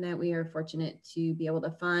item that we are fortunate to be able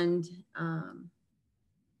to fund.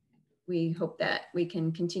 We hope that we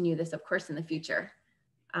can continue this, of course, in the future.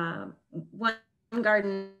 One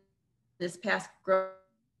garden this past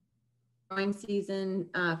growing season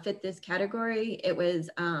fit this category. It was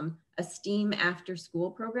a STEAM after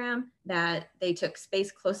school program that they took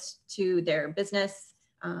space close to their business,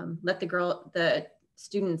 let the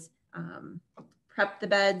students prep the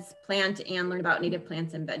beds, plant, and learn about native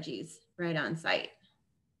plants and veggies right on site.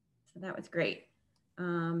 So that was great.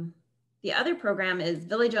 The other program is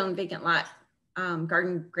Village Owned Vacant Lot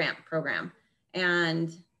Garden Grant Program.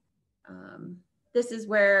 And this is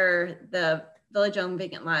where the Village Owned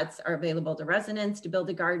Vacant Lots are available to residents to build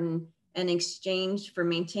a garden in exchange for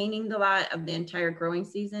maintaining the lot of the entire growing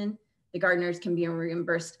season. The gardeners can be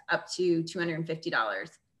reimbursed up to $250.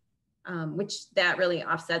 Which that really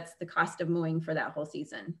offsets the cost of mowing for that whole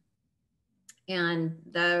season. And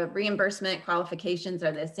the reimbursement qualifications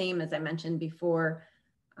are the same as I mentioned before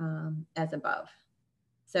as above.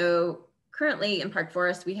 So currently in Park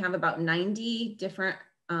Forest, we have about 90 different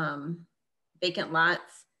vacant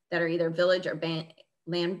lots that are either village or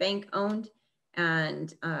land bank owned. And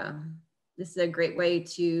this is a great way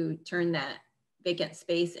to turn that vacant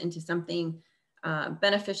space into something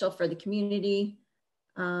beneficial for the community.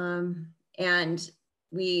 And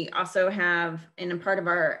we also have, and in part of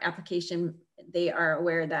our application, they are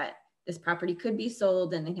aware that this property could be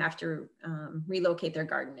sold and they have to relocate their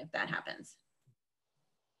garden if that happens.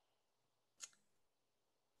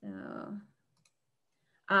 So,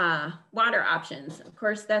 water options. Of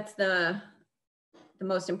course, that's the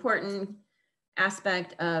most important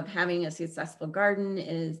aspect of having a successful garden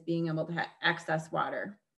is being able to access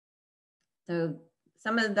water. So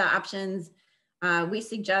some of the options we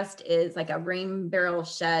suggest is like a rain barrel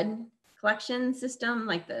shed collection system,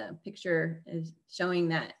 like the picture is showing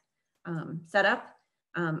that setup,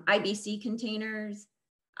 IBC containers,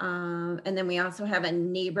 and then we also have a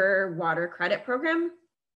neighbor water credit program.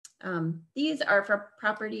 These are for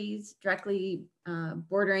properties directly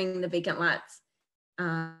bordering the vacant lots.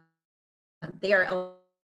 They are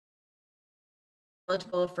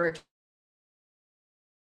eligible for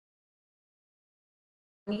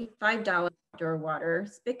 $25 outdoor water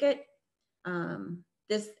spigot.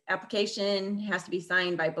 This application has to be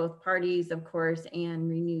signed by both parties, of course, and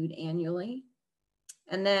renewed annually.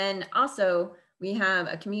 And then also we have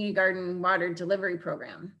a community garden water delivery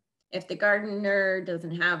program. If the gardener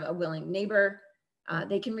doesn't have a willing neighbor,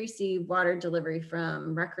 they can receive water delivery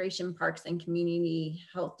from Recreation, Parks, and Community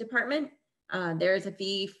Health Department. There is a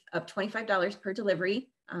fee of $25 per delivery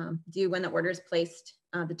due when the order is placed.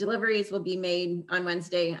 The deliveries will be made on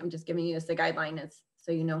Wednesday. I'm just giving you this a guideline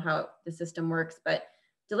so you know how the system works, but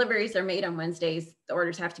deliveries are made on Wednesdays. The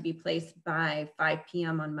orders have to be placed by 5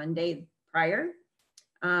 p.m. on Monday prior.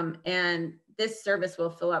 And this service will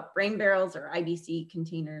fill up rain barrels or IBC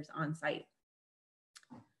containers on site.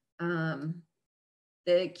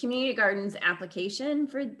 The community gardens application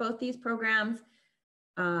for both these programs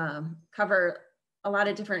cover a lot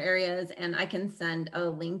of different areas, and I can send a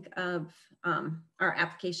link of our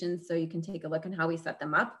applications so you can take a look at how we set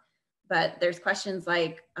them up. But there's questions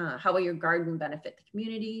like, how will your garden benefit the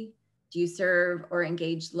community? Do you serve or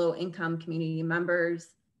engage low-income community members?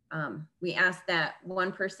 We ask that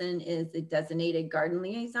one person is a designated garden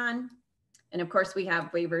liaison. And of course, we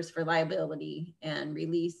have waivers for liability and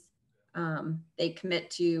release. They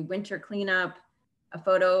commit to winter cleanup, a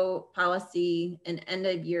photo policy, an end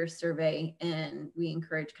of year survey, and we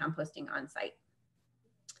encourage composting on site.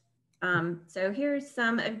 So here's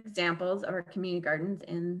some examples of our community gardens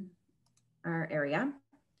in our area.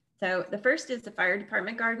 So the first is the fire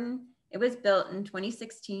department garden. It was built in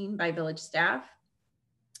 2016 by village staff.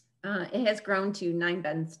 It has grown to 9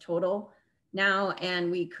 beds total now, and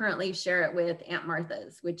we currently share it with Aunt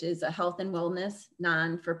Martha's, which is a health and wellness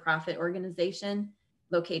non-for-profit organization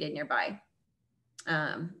located nearby.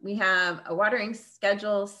 We have a watering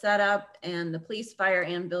schedule set up, and the police, fire,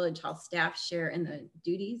 and village hall staff share in the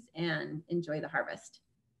duties and enjoy the harvest.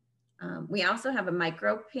 We also have a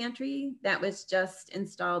micro pantry that was just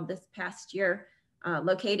installed this past year,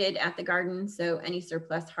 located at the garden, so any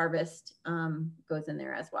surplus harvest goes in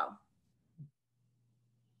there as well.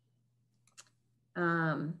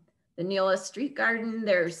 The Neola Street Garden,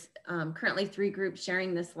 there's currently 3 groups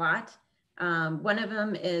sharing this lot. One of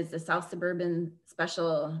them is the South Suburban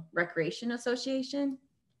Special Recreation Association.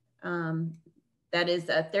 That is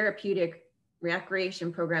a therapeutic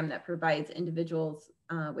recreation program that provides individuals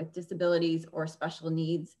with disabilities or special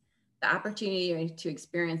needs the opportunity to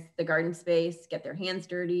experience the garden space, get their hands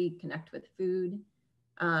dirty, connect with food.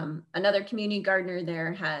 Another community gardener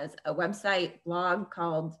there has a website blog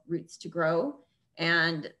called Roots to Grow,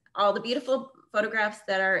 and all the beautiful photographs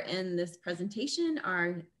that are in this presentation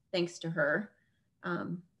are thanks to her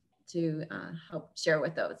to help share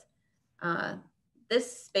with those.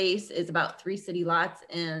 This space is about 3 city lots,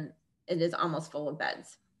 and it is almost full of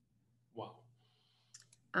beds. Wow.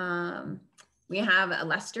 We have a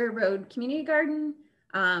Lester Road community garden.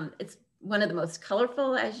 It's one of the most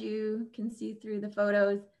colorful, as you can see through the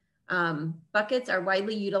photos. Buckets are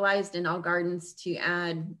widely utilized in all gardens to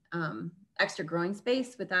add extra growing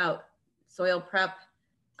space without soil prep.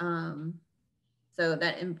 So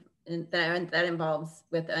that involves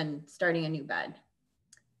with starting a new bed.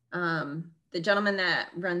 The gentleman that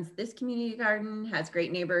runs this community garden has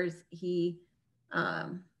great neighbors. He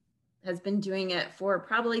has been doing it for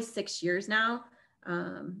probably 6 years now.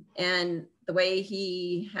 And the way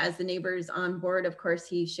he has the neighbors on board, of course,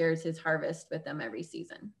 he shares his harvest with them every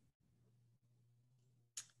season.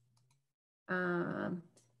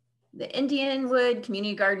 The Indianwood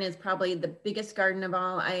Community Garden is probably the biggest garden of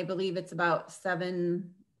all. I believe it's about 7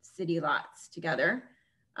 city lots together.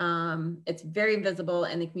 It's very visible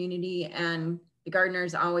in the community, and the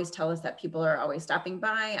gardeners always tell us that people are always stopping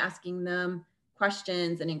by, asking them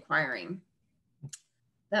questions and inquiring.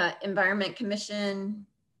 The Environment Commission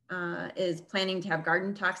is planning to have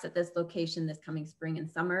garden talks at this location this coming spring and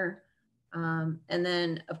summer. And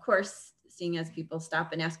then, of course, seeing as people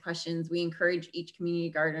stop and ask questions, we encourage each community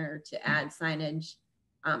gardener to add signage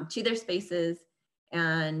to their spaces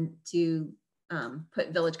and to put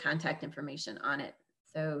village contact information on it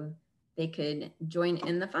so they could join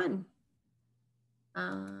in the fun.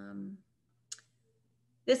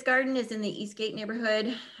 This garden is in the Eastgate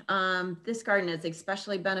neighborhood. This garden is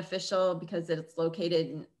especially beneficial because it's located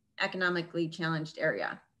in an economically challenged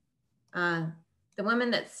area. The woman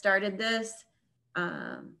that started this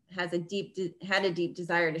had a deep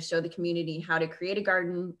desire to show the community how to create a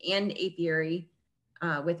garden and apiary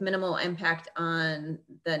with minimal impact on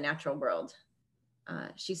the natural world.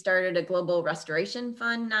 She started a global restoration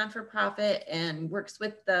fund, non-for-profit, and works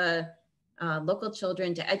with the local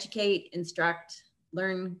children to educate, instruct,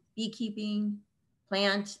 learn beekeeping,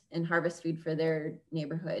 plant, and harvest food for their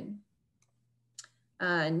neighborhood.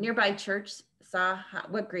 Nearby church saw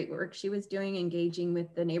what great work she was doing, engaging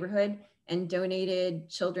with the neighborhood, and donated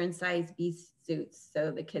children-sized bee suits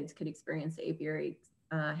so the kids could experience the apiary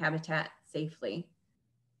habitat safely.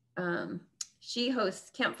 She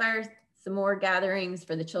hosts campfires, some more gatherings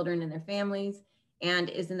for the children and their families, and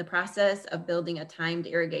is in the process of building a timed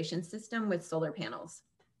irrigation system with solar panels.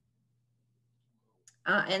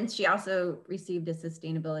 And she also received a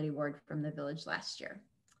sustainability award from the village last year.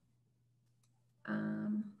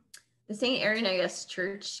 The St. Irenaeus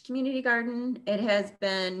Church Community Garden, it has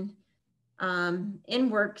been in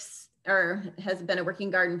works, or has been a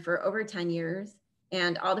working garden for over 10 years.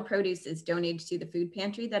 And all the produce is donated to the food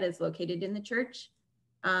pantry that is located in the church.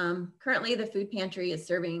 Currently, the food pantry is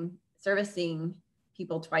servicing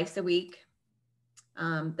people twice a week.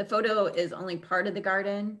 The photo is only part of the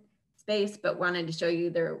garden space, but wanted to show you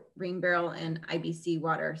their rain barrel and IBC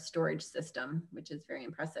water storage system, which is very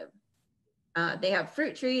impressive. They have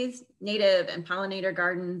fruit trees, native and pollinator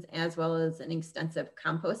gardens, as well as an extensive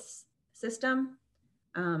compost system.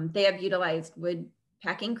 They have utilized wood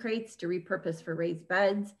packing crates to repurpose for raised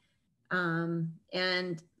beds. And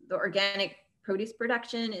the organic produce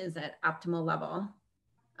production is at optimal level.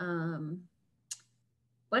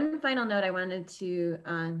 One final note I wanted to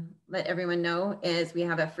let everyone know is we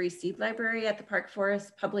have a free seed library at the Park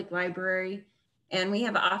Forest Public Library, and we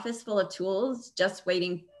have an office full of tools just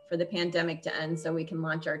waiting for the pandemic to end so we can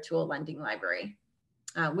launch our tool lending library,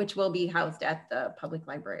 which will be housed at the public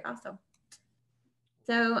library also.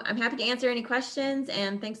 So I'm happy to answer any questions,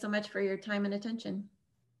 and thanks so much for your time and attention.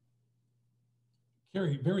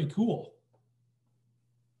 Carrie, very cool.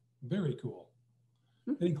 Very cool.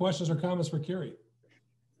 Any questions or comments for Carrie?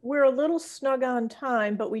 We're a little snug on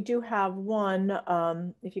time, but we do have one.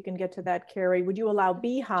 If you can get to that, Carrie, would you allow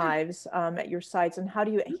beehives at your sites, and how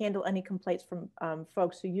do you handle any complaints from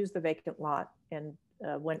folks who use the vacant lot and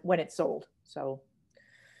when it's sold? So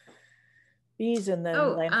bees and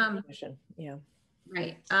then land acquisition. Yeah.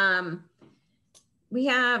 Right. We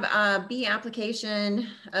have a bee application,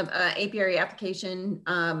 of apiary application,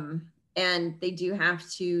 and they do have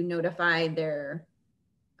to notify their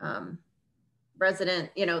resident,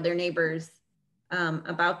 their neighbors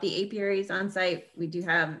about the apiaries on site. We do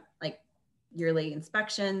have like yearly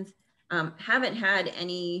inspections. Haven't had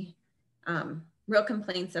any real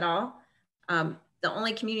complaints at all. The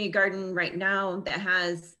only community garden right now that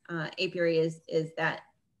has apiary is that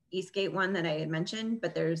Eastgate one that I had mentioned,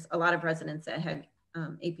 but there's a lot of residents that have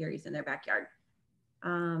apiaries in their backyard.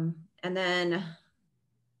 And then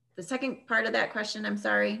the second part of that question, I'm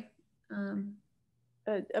sorry.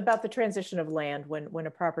 About the transition of land when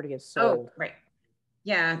a property is sold. Oh, right.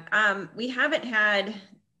 Yeah, we haven't had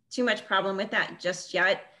too much problem with that just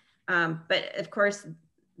yet. But of course,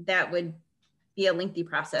 that would be a lengthy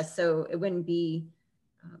process. So it wouldn't be,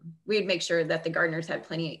 we'd make sure that the gardeners had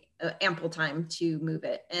ample time to move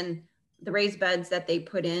it. And the raised beds that they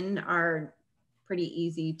put in are pretty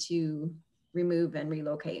easy to remove and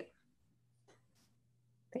relocate.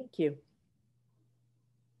 Thank you.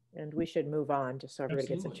 And we should move on just so everybody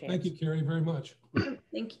gets a chance. Thank you, Carrie, very much.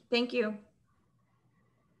 Thank you.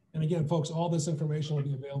 And again, folks, all this information will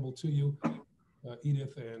be available to you.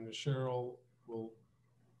 Edith and Cheryl will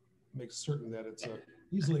make certain that it's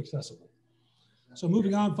easily accessible. So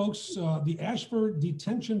moving on, folks, the Ashford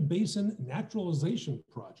Detention Basin Naturalization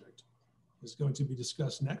Project is going to be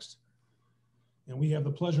discussed next. And we have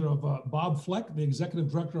the pleasure of Bob Fleck, the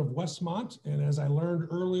Executive Director of Westmont. And as I learned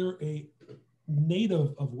earlier, a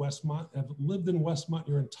native of Westmont, have lived in Westmont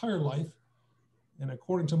your entire life. And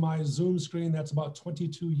according to my Zoom screen, that's about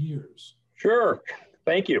 22 years. Sure,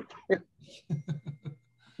 thank you.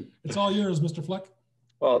 It's all yours, Mr. Fleck.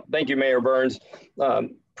 Well, thank you, Mayor Burns.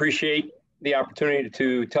 Appreciate the opportunity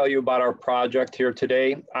to tell you about our project here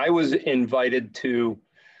today. I was invited to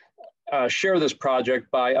share this project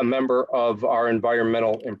by a member of our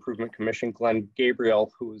Environmental Improvement Commission, Glenn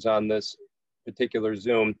Gabriel, who is on this particular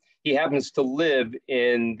Zoom. He happens to live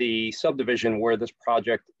in the subdivision where this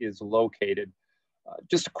project is located.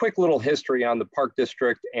 Just a quick little history on the Park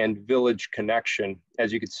District and Village connection.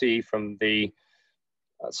 As you can see from the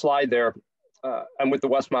slide there, I'm with the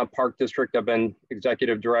Westmont Park District. I've been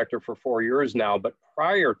Executive Director for 4 years now, but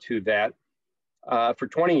prior to that, for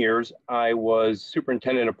 20 years, I was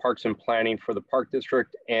Superintendent of Parks and Planning for the Park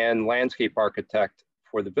District and Landscape Architect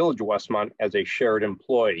for the Village of Westmont as a shared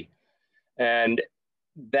employee. And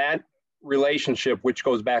that relationship, which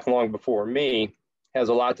goes back long before me, has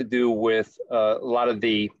a lot to do with a lot of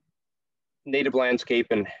the native landscape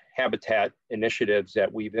and habitat initiatives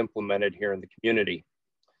that we've implemented here in the community.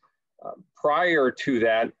 Prior to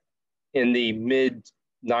that, in the mid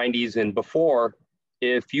 90s and before,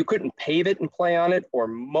 if you couldn't pave it and play on it or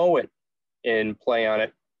mow it and play on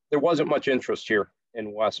it, there wasn't much interest here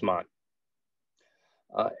in Westmont.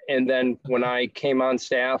 And then when I came on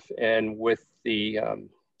staff and with the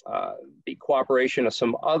the cooperation of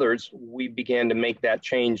some others, we began to make that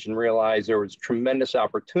change and realize there was tremendous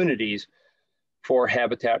opportunities for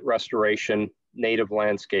habitat restoration, native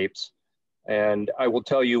landscapes. And I will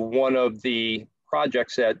tell you, one of the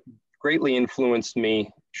projects that greatly influenced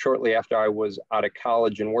me shortly after I was out of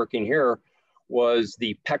college and working here was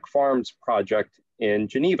the Peck Farms project in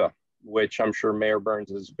Geneva, which I'm sure Mayor Burns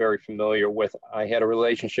is very familiar with. I had a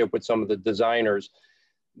relationship with some of the designers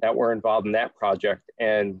that were involved in that project,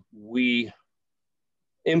 and we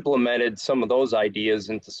implemented some of those ideas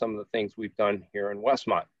into some of the things we've done here in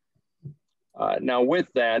Westmont. Now with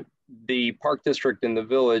that, the Park District and the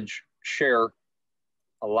village share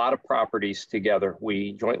a lot of properties together.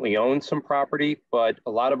 We jointly own some property, but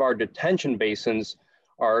a lot of our detention basins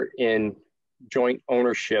are in joint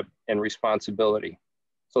ownership and responsibility.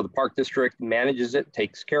 So the Park District manages it,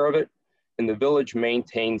 takes care of it, and the village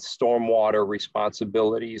maintains stormwater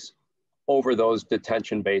responsibilities over those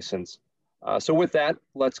detention basins. So with that,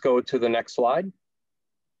 let's go to the next slide.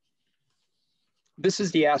 This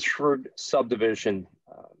is the Ashford subdivision,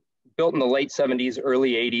 built in the late 70s,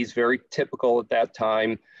 early 80s, very typical at that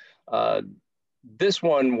time. This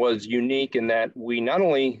one was unique in that we not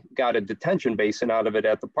only got a detention basin out of it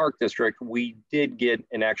at the Park District, we did get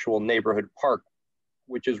an actual neighborhood park,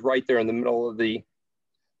 which is right there in the middle of the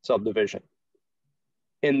subdivision.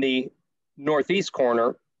 In the northeast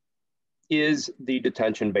corner is the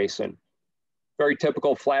detention basin. Very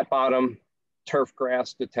typical flat bottom, turf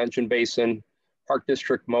grass detention basin. Park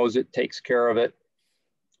District mows it, takes care of it.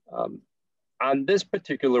 On this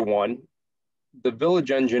particular one, the village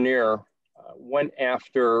engineer went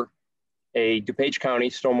after a DuPage County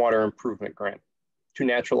stormwater improvement grant to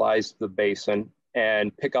naturalize the basin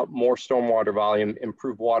and pick up more stormwater volume,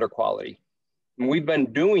 improve water quality. And we've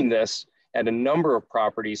been doing this at a number of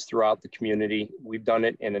properties throughout the community. We've done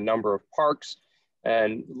it in a number of parks,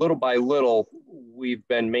 and little by little, we've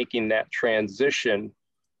been making that transition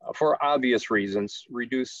for obvious reasons: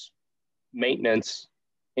 reduce maintenance,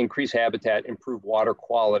 increase habitat, improve water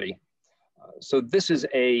quality. So this is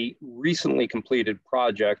a recently completed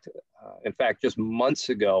project, in fact, just months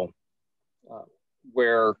ago,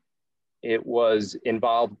 where it was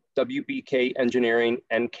involved WBK Engineering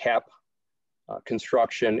and CAP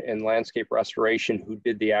Construction and Landscape Restoration, who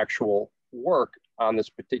did the actual work on this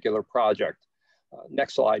particular project.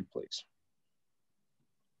 Next slide, please.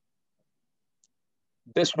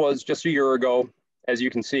 This was just a year ago. As you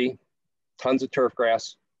can see, tons of turf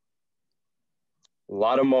grass, a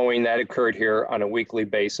lot of mowing that occurred here on a weekly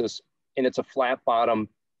basis, and it's a flat bottom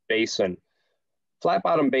basin. Flat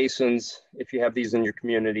bottom basins, if you have these in your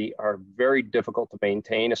community, are very difficult to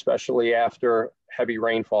maintain, especially after heavy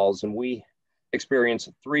rainfalls. And we experienced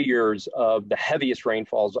 3 years of the heaviest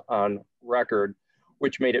rainfalls on record,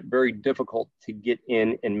 which made it very difficult to get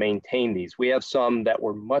in and maintain these. We have some that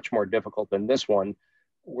were much more difficult than this one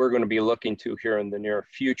we're going to be looking to here in the near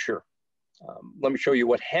future. Let me show you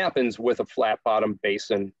what happens with a flat bottom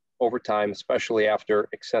basin over time, especially after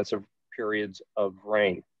extensive periods of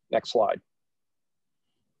rain. Next slide.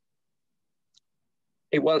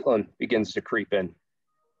 A wetland begins to creep in.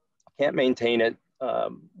 Can't maintain it.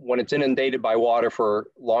 When it's inundated by water for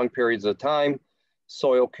long periods of time,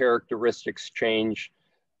 soil characteristics change.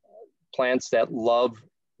 Plants that love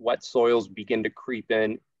wet soils begin to creep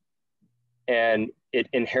in, and it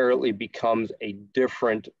inherently becomes a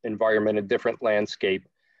different environment, a different landscape,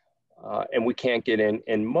 and we can't get in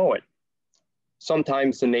and mow it.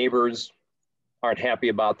 Sometimes the neighbors aren't happy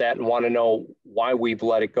about that and want to know why we've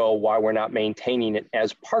let it go, why we're not maintaining it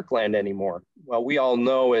as parkland anymore. Well, we all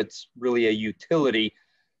know it's really a utility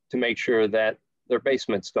to make sure that their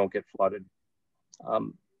basements don't get flooded.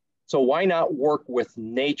 So why not work with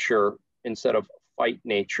nature instead of fight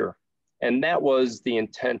nature? And that was the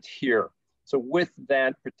intent here. So with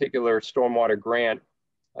that particular stormwater grant,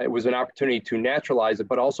 it was an opportunity to naturalize it,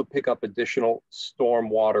 but also pick up additional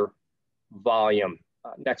stormwater volume.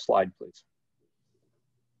 Next slide, please.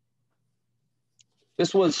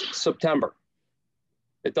 This was September.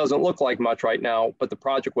 It doesn't look like much right now, but the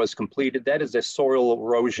project was completed. That is a soil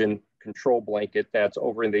erosion control blanket that's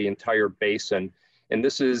over the entire basin. And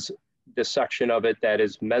this is the section of it that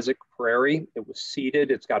is mesic prairie. It was seeded.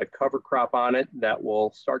 It's got a cover crop on it that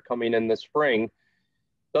will start coming in this spring.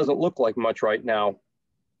 Doesn't look like much right now,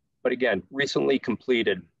 but again, recently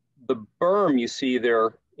completed. The berm you see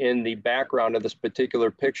there in the background of this particular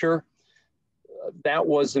picture, that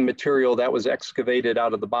was the material that was excavated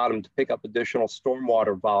out of the bottom to pick up additional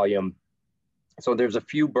stormwater volume. So there's a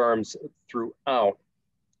few berms throughout,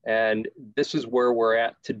 and this is where we're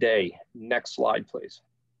at today. Next slide, please.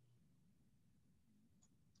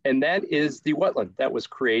 And that is the wetland that was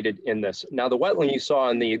created in this. Now, the wetland you saw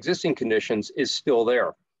in the existing conditions is still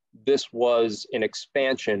there. This was an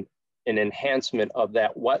expansion, an enhancement of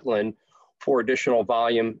that wetland for additional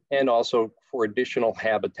volume and also for additional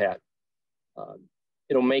habitat.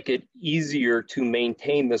 It'll make it easier to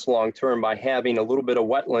maintain this long-term by having a little bit of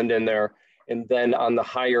wetland in there, and then on the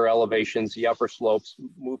higher elevations, the upper slopes,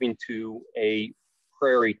 moving to a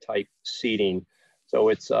prairie type seeding. So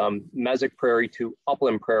it's mesic prairie to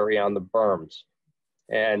upland prairie on the berms.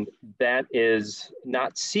 And that is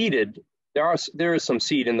not seeded. There is some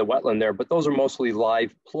seed in the wetland there, but those are mostly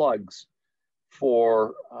live plugs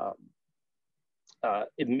for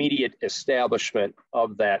immediate establishment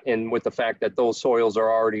of that. And with the fact that those soils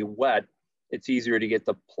are already wet, it's easier to get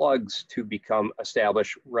the plugs to become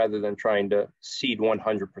established rather than trying to seed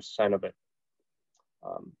 100% of it.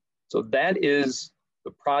 So that is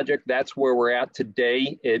the project. That's where we're at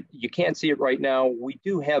today. You can't see it right now. We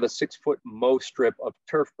do have a 6-foot mow strip of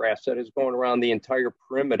turf grass that is going around the entire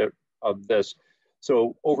perimeter of this.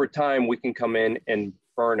 So over time, we can come in and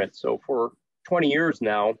burn it. So for 20 years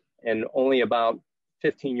now, and only about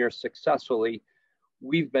 15 years successfully,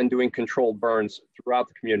 we've been doing controlled burns throughout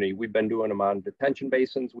the community. We've been doing them on detention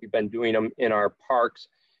basins. We've been doing them in our parks,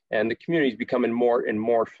 and the community is becoming more and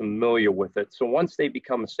more familiar with it. So once they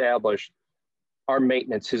become established, our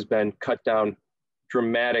maintenance has been cut down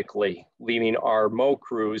dramatically, leaving our mow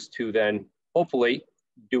crews to then hopefully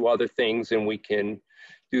do other things, and we can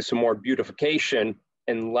do some more beautification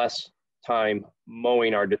and less time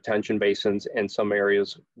mowing our detention basins and some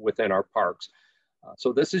areas within our parks.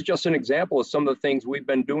 So this is just an example of some of the things we've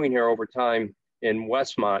been doing here over time in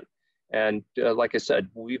Westmont. And like I said,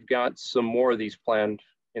 we've got some more of these planned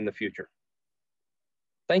in the future.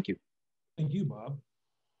 Thank you. Thank you, Bob.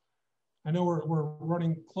 I know we're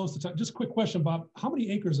running close to time. Just a quick question, Bob. How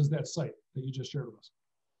many acres is that site that you just shared with us?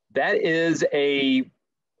 That is a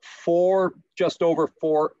just over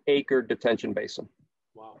 4 acre detention basin.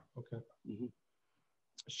 Wow, okay. Mm-hmm.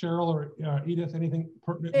 Cheryl or Edith, anything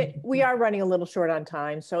pertinent? We are running a little short on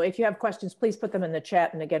time. So if you have questions, please put them in the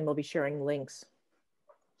chat. And again, we'll be sharing links.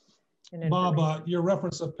 Bob, your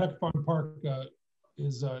reference of Peck Farm Park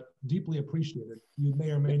is deeply appreciated. You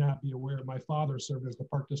may or may not be aware, my father served as the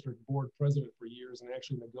Park District Board President for years and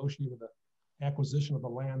actually negotiated the acquisition of the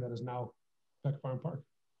land that is now Peck Farm Park.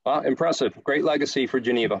 Impressive. Great legacy for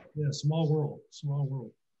Geneva. Yeah, small world, small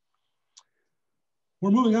world.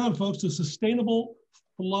 We're moving on, folks, to sustainable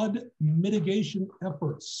flood mitigation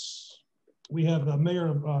efforts. We have the mayor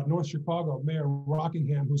of North Chicago, Mayor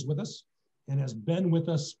Rockingham, who's with us and has been with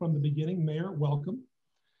us from the beginning. Mayor, welcome.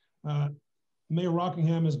 Mayor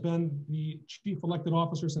Rockingham has been the chief elected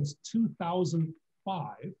officer since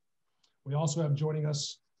 2005. We also have joining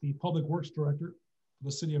us the Public Works Director for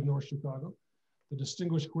the City of North Chicago, the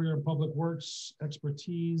distinguished career in public works,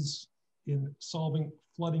 expertise in solving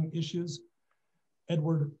flooding issues,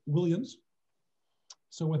 Edward Williams.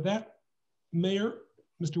 So with that, Mayor,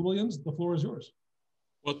 Mr. Williams, the floor is yours.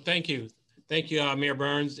 Well, thank you. Thank you, Mayor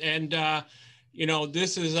Burns. And, you know,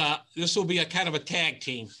 this will be a kind of a tag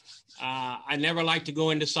team. I never like to go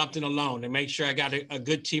into something alone and make sure I got a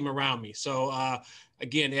good team around me. So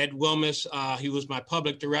again, Ed Wilmus, he was my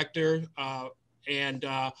public director. And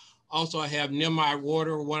also I have Nimrod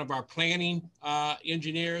Warder, one of our planning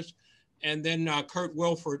engineers, and then Kurt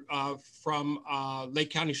Wilford from Lake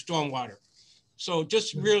County Stormwater. So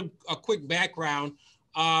just a quick background.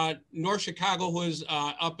 North Chicago was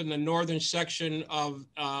up in the northern section of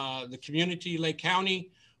the community, Lake County.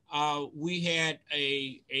 We had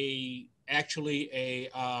actually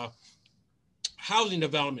a housing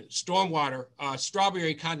development, stormwater,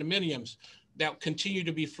 strawberry condominiums that continue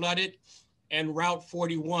to be flooded, and Route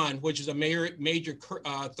 41, which is a major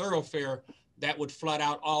thoroughfare that would flood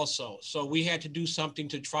out also. So we had to do something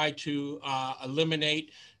to try to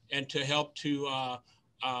eliminate and to help to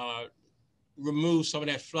remove some of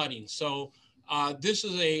that flooding. So this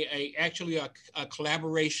is actually a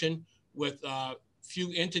collaboration with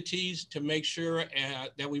few entities to make sure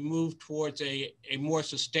that we move towards a more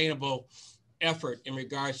sustainable effort in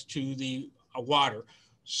regards to the water.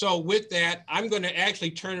 So with that, I'm going to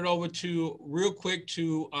actually turn it over to real quick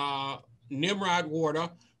to Nimrod Warder,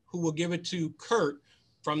 who will give it to Kurt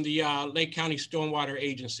from the Lake County Stormwater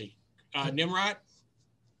Agency. Nimrod?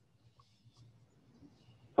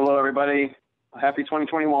 Hello, everybody. Happy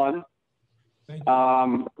 2021. Thank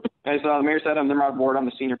you. As the mayor said, I'm Nimrod Ward. I'm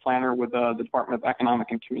the senior planner with the Department of Economic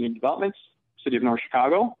and Community Development, City of North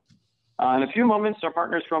Chicago. In a few moments, our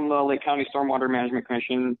partners from the Lake County Stormwater Management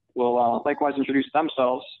Commission will likewise introduce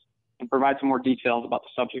themselves and provide some more details about the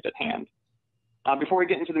subject at hand. Before we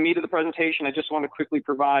get into the meat of the presentation, I just want to quickly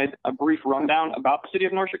provide a brief rundown about the city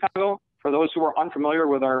of North Chicago. For those who are unfamiliar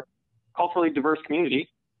with our culturally diverse community,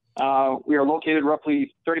 we are located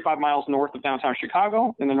roughly 35 miles north of downtown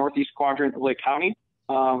Chicago in the northeast quadrant of Lake County.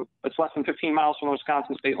 It's less than 15 miles from the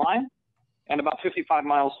Wisconsin state line and about 55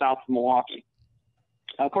 miles south of Milwaukee.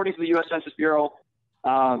 According to the U.S. Census Bureau,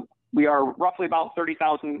 we are roughly about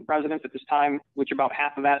 30,000 residents at this time, which about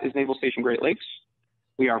half of that is Naval Station Great Lakes.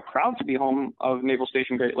 We are proud to be home of Naval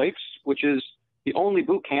Station Great Lakes, which is the only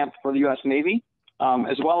boot camp for the U.S. Navy,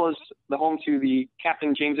 as well as the home to the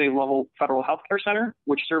Captain James A. Lovell Federal Healthcare Center,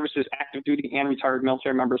 which services active duty and retired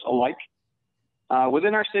military members alike.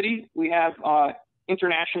 Within our city, we have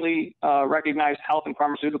internationally recognized health and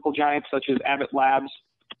pharmaceutical giants such as Abbott Labs,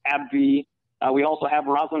 AbbVie. We also have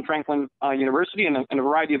Rosalind Franklin University and a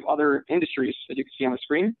variety of other industries that you can see on the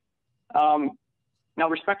screen. Now,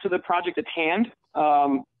 with respect to the project at hand,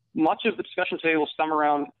 much of the discussion today will stem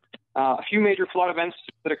around a few major flood events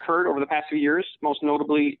that occurred over the past few years, most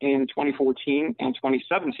notably in 2014 and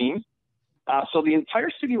 2017. So the entire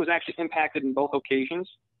city was actually impacted in both occasions,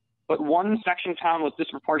 but one section of town was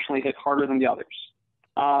disproportionately hit harder than the others.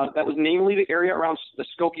 That was namely the area around the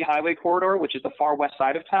Skokie Highway corridor, which is the far west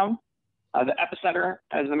side of town. The epicenter,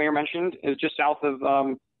 as the mayor mentioned, is just south of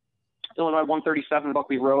Illinois 137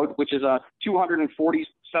 Buckley Road, which is a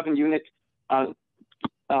 247-unit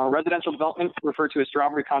residential development referred to as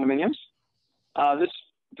Strawberry Condominiums. This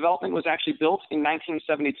development was actually built in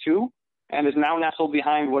 1972 and is now nestled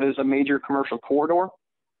behind what is a major commercial corridor.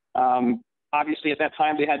 Obviously, at that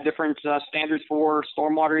time, they had different standards for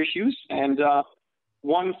stormwater issues. And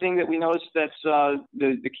one thing that we noticed that's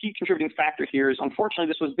the key contributing factor here is, unfortunately,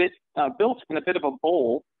 this was built in a bit of a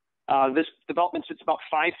bowl. This development sits about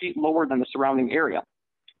 5 feet lower than the surrounding area.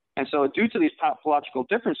 And so due to these topological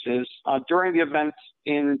differences, during the event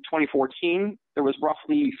in 2014, there was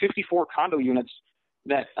roughly 54 condo units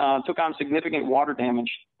that took on significant water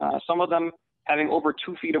damage, some of them having over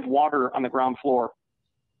 2 feet of water on the ground floor.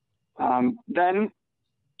 Then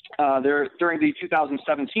during the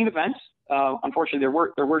 2017 event, unfortunately,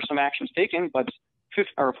 there were some actions taken, but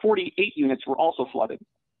 48 units were also flooded.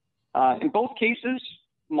 In both cases,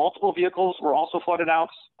 multiple vehicles were also flooded out,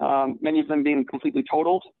 many of them being completely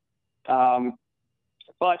totaled.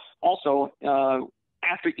 But also,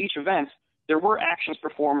 after each event, there were actions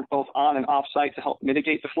performed both on and off site to help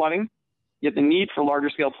mitigate the flooding. Yet the need for larger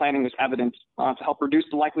scale planning was evident to help reduce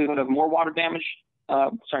the likelihood of more water damage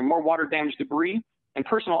debris and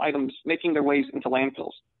personal items making their ways into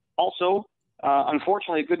landfills. Also,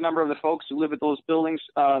 unfortunately, a good number of the folks who live at those buildings,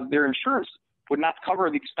 their insurance would not cover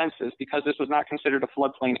the expenses because this was not considered a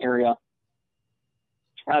floodplain area.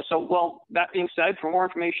 Well, that being said, for more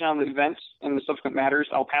information on the events and the subsequent matters,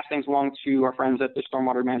 I'll pass things along to our friends at the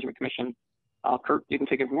Stormwater Management Commission. Kurt, you can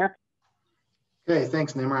take it from here. Okay,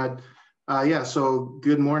 thanks, Nimrod. Yeah, so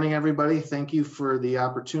good morning, everybody. Thank you for the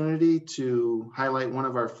opportunity to highlight one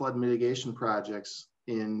of our flood mitigation projects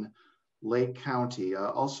in Lake County.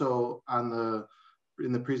 Also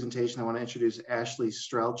in the presentation, I want to introduce Ashley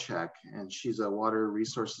Strelchek, and she's a water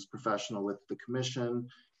resources professional with the commission.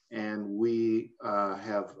 And we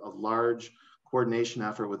have a large coordination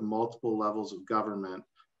effort with multiple levels of government,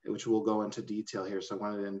 which we'll go into detail here. So I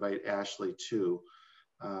wanted to invite Ashley too.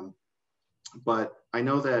 But I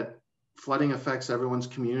know that flooding affects everyone's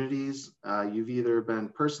communities. You've either been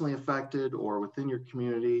personally affected or within your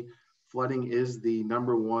community. Flooding is the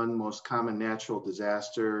 #1 most common natural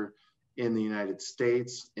disaster in the United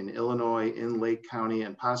States, in Illinois, in Lake County,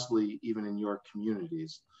 and possibly even in your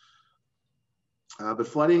communities. But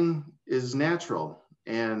flooding is natural,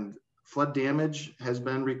 and flood damage has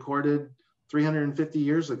been recorded 350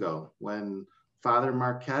 years ago when Father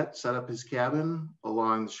Marquette set up his cabin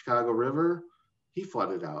along the Chicago River. He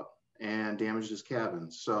flooded out and damaged his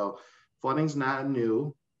cabin. So flooding's not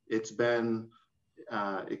new. It's been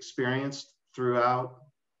experienced throughout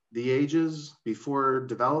the ages, before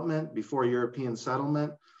development, before European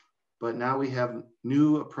settlement. But now we have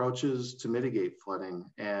new approaches to mitigate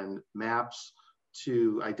flooding and maps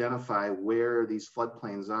to identify where these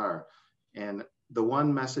floodplains are. And the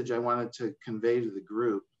one message I wanted to convey to the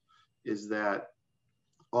group is that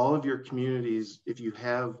all of your communities, if you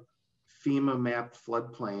have FEMA mapped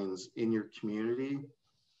floodplains in your community,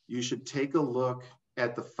 you should take a look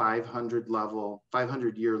at the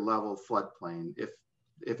 500-year level floodplain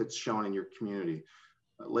if it's shown in your community.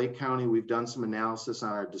 Lake County, we've done some analysis on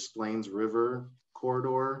our Des Plaines River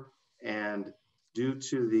corridor, and due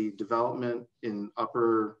to the development in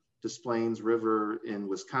upper Des Plaines River in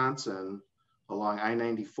Wisconsin along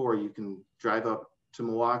I-94, you can drive up to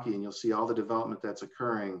Milwaukee and you'll see all the development that's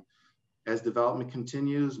occurring. as development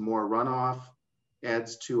continues, more runoff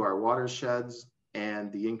adds to our watersheds,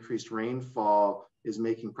 and the increased rainfall is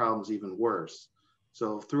making problems even worse.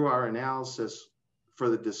 So through our analysis for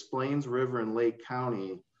the Des Plaines River and Lake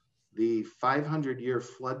County, the 500-year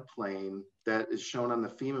floodplain that is shown on the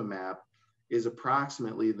FEMA map is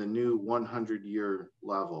approximately the new 100-year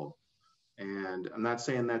level. And I'm not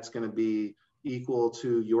saying that's going to be equal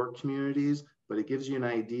to your communities, but it gives you an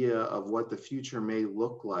idea of what the future may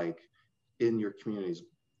look like in your communities.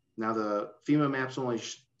 Now, the FEMA maps only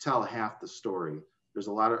tell half the story. There's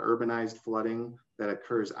a lot of urbanized flooding that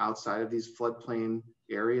occurs outside of these floodplain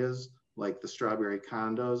areas, like the strawberry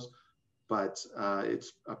condos, but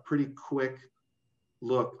it's a pretty quick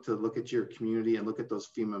look at your community and look at those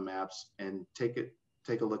FEMA maps and take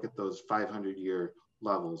a look at those 500-year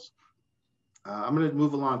levels. I'm going to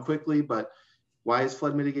move along quickly, but why is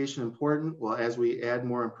flood mitigation important? Well, as we add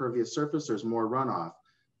more impervious surface, there's more runoff.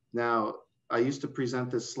 Now, I used to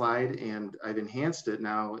present this slide and I've enhanced it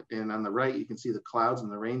now. And on the right, you can see the clouds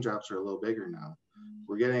and the raindrops are a little bigger now.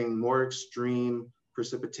 We're getting more extreme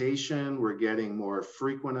precipitation. We're getting more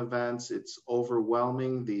frequent events. It's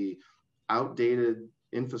overwhelming the outdated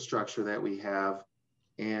infrastructure that we have.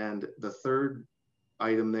 And the third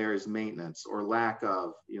item there is maintenance or lack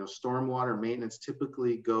of. Stormwater maintenance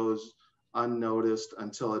typically goes unnoticed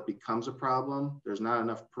until it becomes a problem. There's not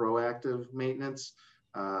enough proactive maintenance.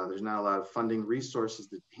 There's not a lot of funding resources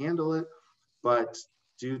to handle it, but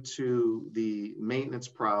due to the maintenance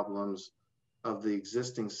problems of the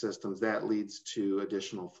existing systems, that leads to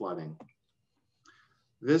additional flooding.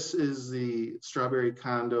 This is the Strawberry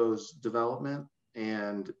Condos development,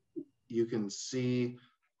 and you can see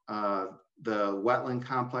the wetland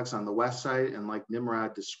complex on the west side, and like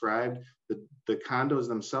Nimrod described, the condos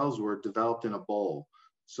themselves were developed in a bowl.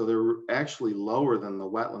 So they're actually lower than the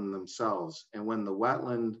wetland themselves. And when the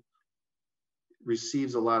wetland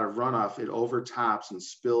receives a lot of runoff, it overtops and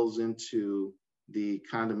spills into the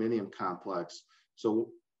condominium complex.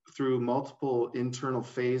 So through multiple internal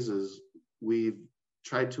phases, we've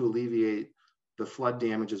tried to alleviate the flood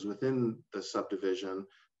damages within the subdivision.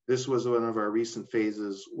 This was one of our recent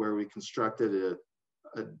phases where we constructed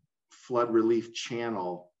a flood relief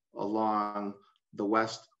channel along the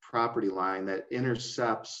west property line that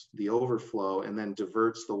intercepts the overflow and then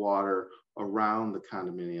diverts the water around the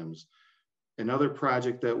condominiums. Another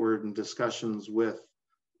project that we're in discussions with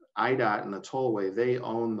IDOT and the tollway, they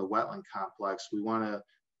own the wetland complex. We want to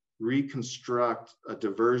reconstruct a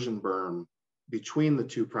diversion berm between the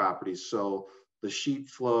two properties so the sheet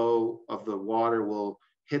flow of the water will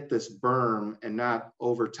hit this berm and not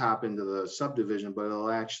overtop into the subdivision, but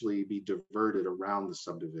it'll actually be diverted around the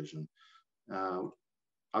subdivision.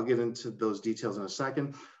 I'll get into those details in a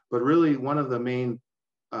second, but really one of the main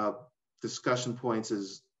discussion points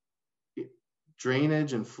is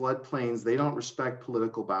drainage and floodplains. They don't respect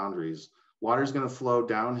political boundaries. Water's going to flow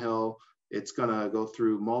downhill. It's going to go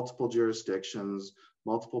through multiple jurisdictions,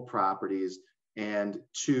 multiple properties, and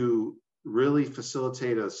to really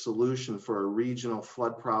facilitate a solution for a regional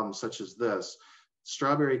flood problem such as this,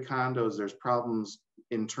 Strawberry Condos, there's problems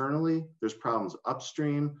internally, there's problems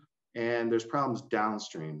upstream, and there's problems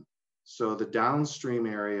downstream. So the downstream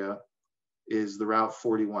area is the Route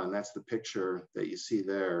 41. That's the picture that you see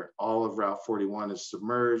there. All of Route 41 is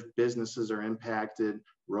submerged, businesses are impacted,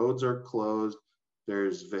 roads are closed,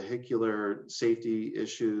 there's vehicular safety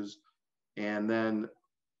issues, and then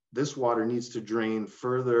this water needs to drain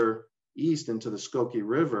further east into the Skokie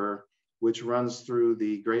River, which runs through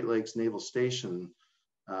the Great Lakes Naval Station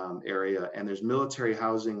area, and there's military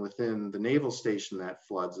housing within the naval station that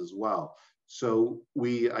floods as well. So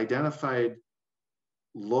we identified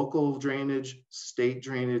local drainage, state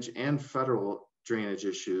drainage, and federal drainage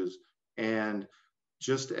issues. And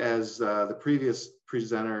just as the previous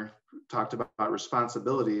presenter talked about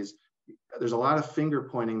responsibilities, there's a lot of finger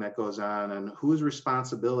pointing that goes on, and whose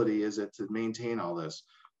responsibility is it to maintain all this?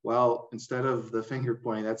 Well, instead of the finger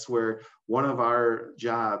pointing, that's where one of our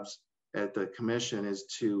jobs at the commission is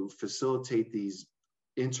to facilitate these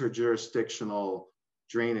interjurisdictional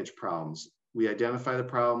drainage problems. We identify the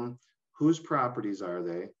problem, whose properties are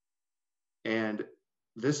they? And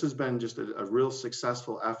this has been just a real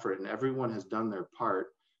successful effort, and everyone has done their part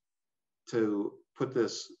to put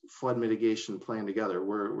this flood mitigation plan together.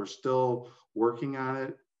 We're still working on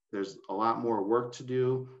it. There's a lot more work to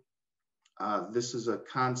do. This is a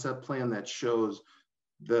concept plan that shows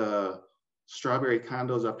the Strawberry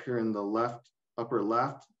Condos up here in the upper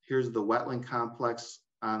left. Here's the wetland complex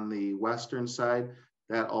on the western side.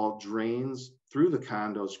 That all drains through the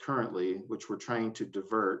condos currently, which we're trying to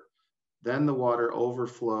divert. Then the water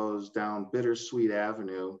overflows down Bittersweet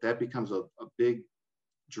Avenue. That becomes a big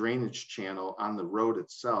drainage channel on the road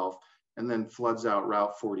itself, and then floods out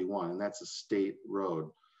Route 41, and that's a state road.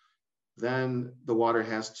 Then the water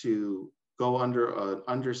has to go under an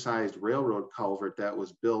undersized railroad culvert that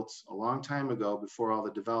was built a long time ago before all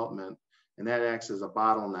the development, and that acts as a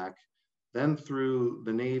bottleneck. Then through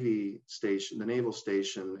the Navy station, the naval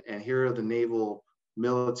station, and here are the naval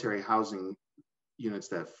military housing units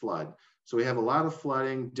that flood. So we have a lot of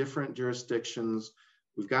flooding, different jurisdictions.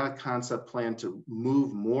 We've got a concept plan to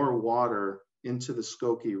move more water into the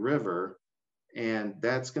Skokie River, and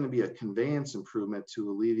that's going to be a conveyance improvement to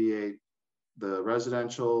alleviate the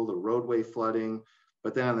residential, the roadway flooding.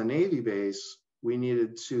 But then on the Navy base, we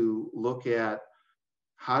needed to look at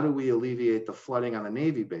how do we alleviate the flooding on the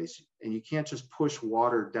Navy base? And you can't just push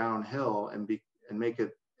water downhill and make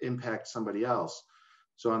it impact somebody else.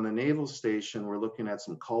 So on the naval station, we're looking at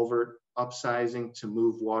some culvert upsizing to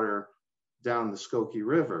move water down the Skokie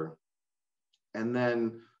River. And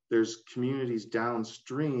then there's communities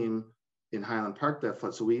downstream in Highland Park that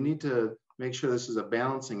flood. So we need to make sure this is a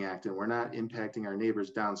balancing act and we're not impacting our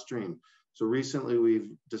neighbors downstream. So recently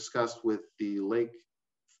we've discussed with the Lake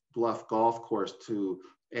Bluff Golf Course to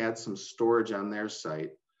add some storage on their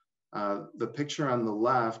site. The picture on the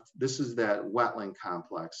left, this is that wetland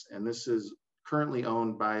complex, and this is currently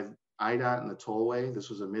owned by IDOT and the Tollway. This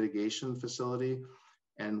was a mitigation facility,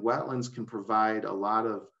 and wetlands can provide a lot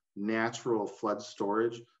of natural flood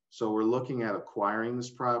storage. So we're looking at acquiring this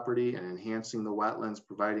property and enhancing the wetlands,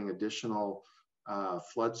 providing additional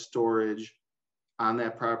flood storage on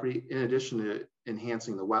that property, in addition to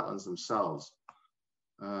enhancing the wetlands themselves.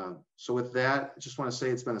 So with that, I just want to say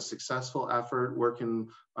it's been a successful effort working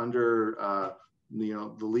under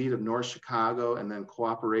the lead of North Chicago, and then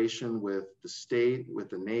cooperation with the state, with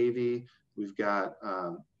the Navy. We've got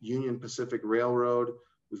Union Pacific Railroad.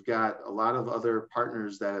 We've got a lot of other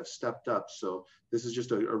partners that have stepped up. So this is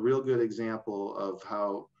just a real good example of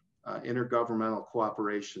how intergovernmental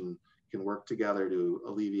cooperation can work together to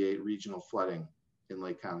alleviate regional flooding in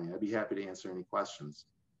Lake County. I'd be happy to answer any questions.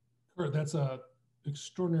 Kurt, that's a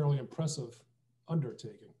extraordinarily impressive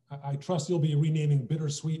undertaking. I trust you'll be renaming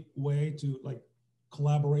Bittersweet Way to like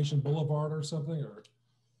Collaboration Boulevard or something, or?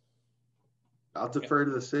 I'll defer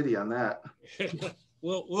to the city on that.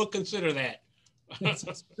 We'll consider that. It's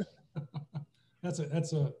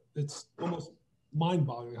almost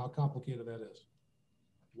mind-boggling how complicated that is.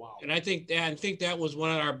 Wow. And I think that was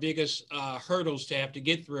one of our biggest hurdles to have to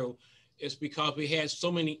get through, is because we had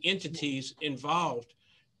so many entities involved,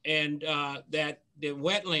 and that the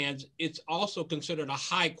wetlands, it's also considered a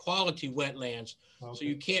high quality wetlands. Okay. So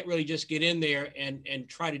you can't really just get in there and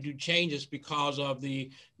try to do changes because of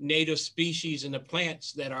the native species and the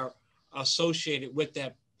plants that are associated with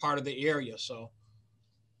that part of the area. So.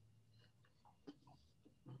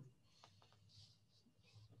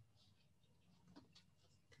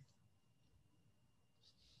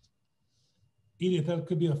 Edith, that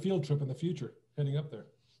could be a field trip in the future, heading up there.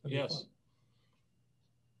 That'd yes.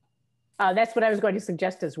 That's what I was going to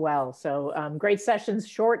suggest as well. So great sessions,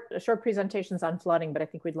 short presentations on flooding, but I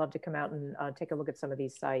think we'd love to come out and take a look at some of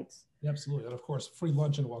these sites. Absolutely, and of course, free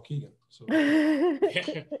lunch in Waukegan. So.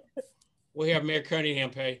 We'll have Mayor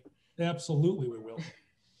Cunningham pay. Absolutely, we will.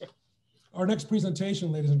 Our next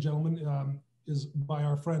presentation, ladies and gentlemen, is by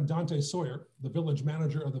our friend Dante Sawyer, the village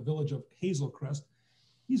manager of the village of Hazelcrest.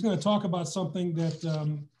 He's going to talk about something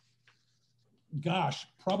that, gosh,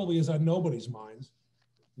 probably is on nobody's minds: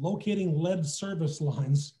 locating lead service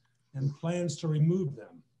lines and plans to remove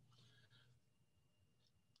them.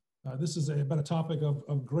 This has been a topic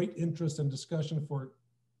of great interest and discussion for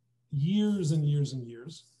years and years and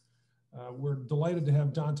years. We're delighted to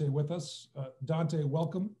have Dante with us. Dante,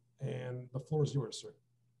 welcome, and the floor is yours, sir.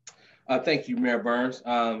 Thank you, Mayor Burns.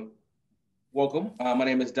 Welcome. My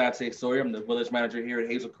name is Dante Sawyer. I'm the village manager here at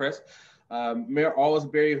Hazelcrest. Mayor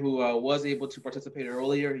Alsbury, who was able to participate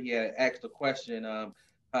earlier, he had asked a question.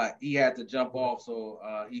 He had to jump off, so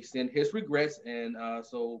he sent his regrets. And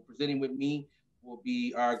so presenting with me will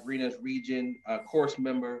be our Greenest Region course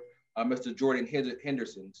member, Mr. Jordan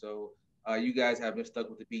Henderson. So you guys have been stuck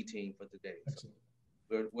with the B team for today. Excellent.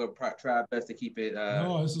 So we'll try our best to keep it.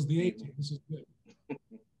 No, this is the A team. This is good.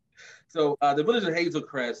 So the village of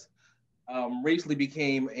Hazelcrest recently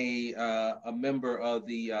became a member of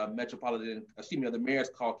the Metropolitan, of the Mayor's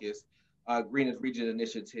Caucus, Greenest Region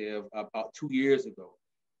Initiative about 2 years ago.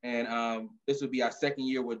 And this will be our second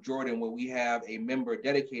year with Jordan, where we have a member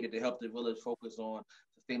dedicated to help the village focus on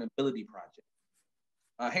sustainability projects.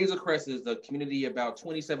 Hazelcrest is a community about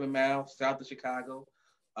 27 miles south of Chicago.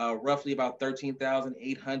 roughly about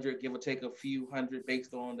 13,800, give or take a few hundred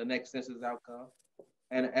based on the next census outcome.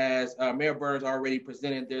 And as Mayor Burns already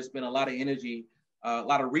presented, there's been a lot of energy, a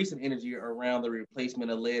lot of recent energy around the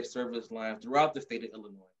replacement of lead service lines throughout the state of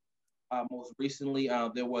Illinois. Most recently,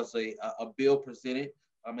 there was a bill presented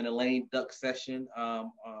in a lame duck session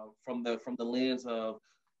from the lens of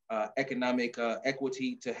economic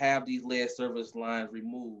equity to have these lead service lines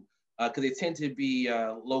removed because they tend to be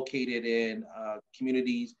located in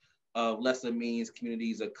communities of lesser means,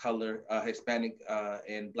 communities of color, Hispanic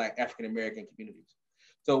and Black African American communities.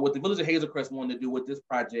 So what the Village of Hazel Crest wanted to do with this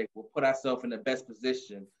project will put ourselves in the best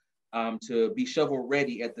position to be shovel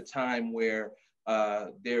ready at the time where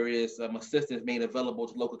there is assistance made available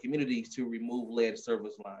to local communities to remove lead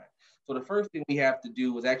service lines. So the first thing we have to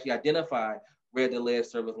do is actually identify where the lead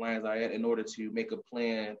service lines are at in order to make a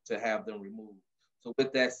plan to have them removed. So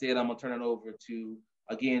with that said, I'm gonna turn it over to,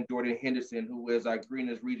 again, Jordan Henderson, who is our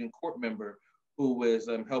Greenest Region Court member, who is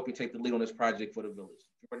helping take the lead on this project for the village.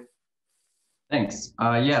 Jordan? Thanks.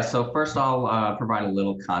 Yeah, so first I'll provide a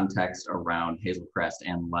little context around Hazel Crest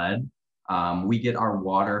and lead. We get our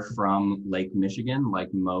water from Lake Michigan, like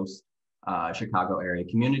most Chicago area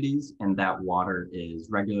communities, and that water is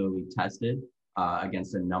regularly tested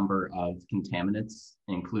against a number of contaminants,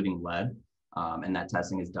 including lead, and that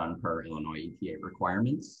testing is done per Illinois EPA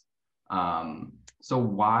requirements. So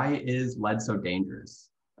why is lead so dangerous?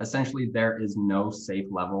 Essentially, there is no safe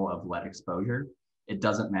level of lead exposure. It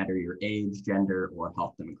doesn't matter your age, gender, or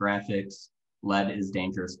health demographics. Lead is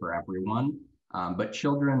dangerous for everyone, but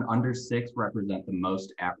children under 6 represent the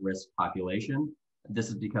most at-risk population. This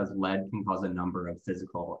is because lead can cause a number of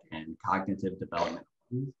physical and cognitive development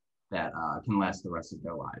that can last the rest of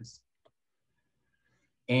their lives.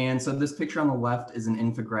 And so this picture on the left is an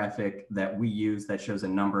infographic that we use that shows a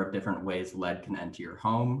number of different ways lead can enter your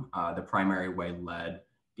home. The primary way lead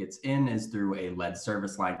gets in is through a lead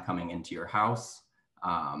service line coming into your house.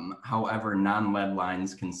 However, non-lead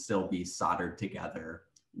lines can still be soldered together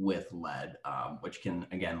with lead, which can,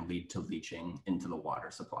 again, lead to leaching into the water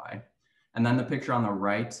supply. And then the picture on the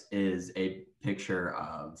right is a picture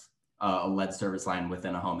of a lead service line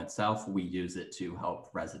within a home itself. We use it to help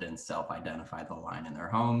residents self-identify the line in their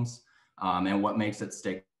homes. And what makes it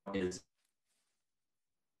stick is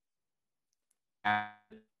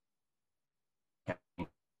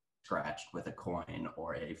scratched with a coin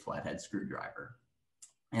or a flathead screwdriver.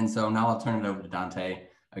 And so now I'll turn it over to Dante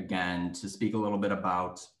again to speak a little bit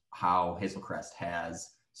about how Hazel Crest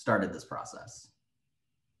has started this process.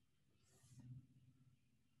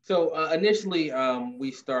 So initially,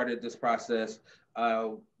 we started this process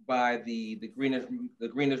by the Greenest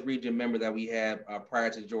Region member that we had prior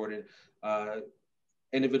to Jordan,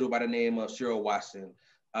 individual by the name of Cheryl Watson.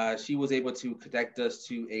 She was able to connect us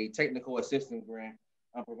to a technical assistance grant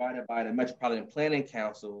provided by the Metropolitan Planning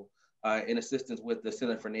Council in assistance with the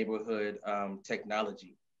Center for Neighborhood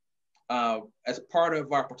Technology. As part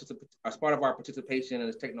of our participation in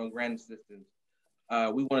this technical grant assistance,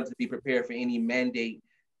 we wanted to be prepared for any mandate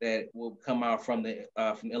that will come out from the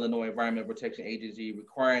Illinois Environmental Protection Agency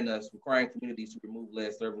requiring communities to remove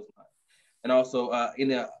lead service lines, and also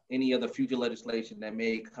any other future legislation that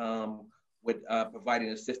may come with providing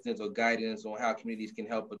assistance or guidance on how communities can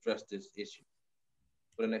help address this issue.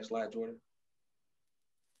 For the next slide, Jordan.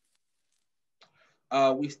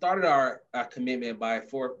 We started our commitment by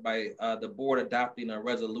the board adopting a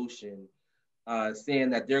resolution saying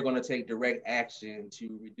that they're going to take direct action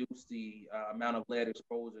to reduce the amount of lead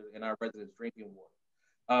exposure in our residents' drinking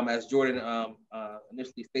water. As Jordan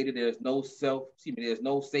initially stated, there's no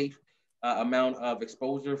safe amount of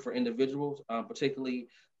exposure for individuals, particularly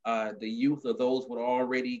the youth or those with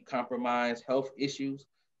already compromised health issues.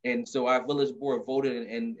 And so our village board voted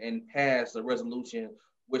and passed a resolution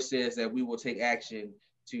which says that we will take action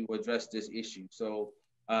to address this issue. So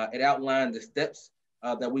it outlined the steps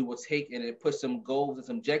that we will take, and it puts some goals and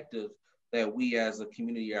some objectives that we as a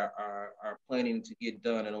community are planning to get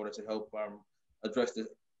done in order to help address this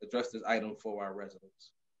item for our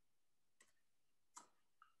residents.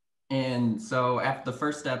 And so the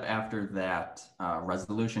first step after that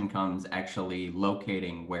resolution comes actually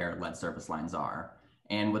locating where lead service lines are.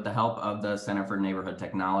 And with the help of the Center for Neighborhood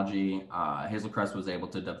Technology, Hazel Crest was able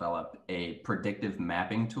to develop a predictive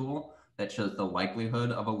mapping tool that shows the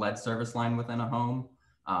likelihood of a lead service line within a home.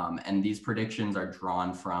 And these predictions are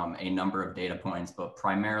drawn from a number of data points, but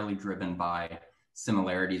primarily driven by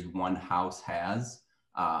similarities one house has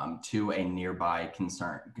to a nearby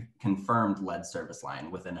confirmed lead service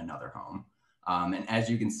line within another home. And as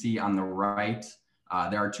you can see on the right,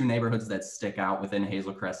 There are 2 neighborhoods that stick out within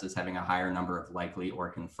Hazel Crest as having a higher number of likely or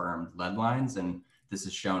confirmed lead lines, and this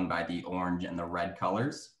is shown by the orange and the red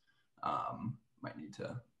colors. Might need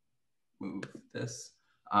to move this.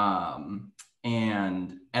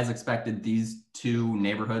 And as expected, these 2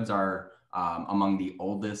 neighborhoods are among the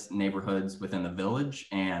oldest neighborhoods within the village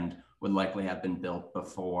and would likely have been built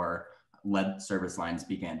before lead service lines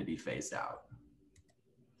began to be phased out.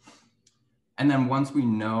 And then once we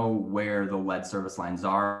know where the lead service lines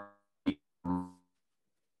are,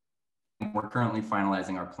 we're currently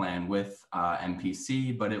finalizing our plan with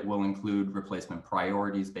MPC, but it will include replacement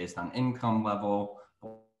priorities based on income level,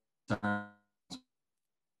 as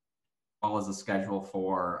well as a schedule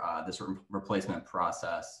for this replacement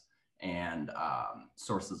process and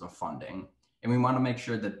sources of funding. And we want to make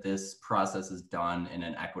sure that this process is done in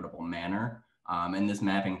an equitable manner. And this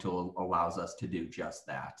mapping tool allows us to do just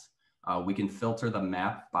that. We can filter the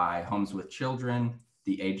map by homes with children,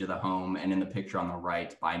 the age of the home, and in the picture on the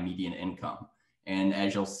right by median income. And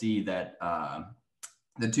as you'll see that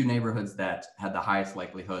the 2 neighborhoods that had the highest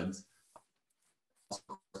likelihoods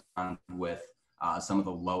with some of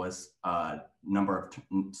the lowest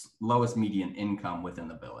lowest median income within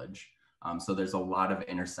the village. So there's a lot of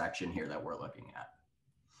intersection here that we're looking at.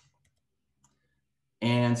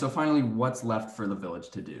 And so finally, what's left for the village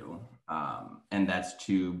to do? And that's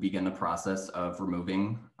to begin the process of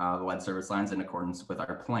removing the lead service lines in accordance with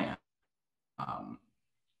our plan.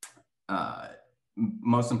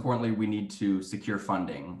 Most importantly, we need to secure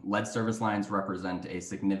funding. Lead service lines represent a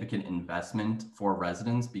significant investment for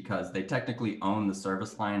residents because they technically own the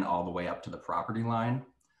service line all the way up to the property line.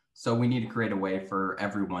 So we need to create a way for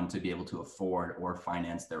everyone to be able to afford or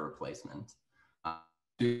finance their replacement.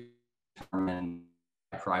 To determine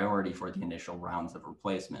priority for the initial rounds of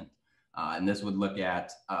replacement. And this would look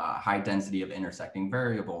at high density of intersecting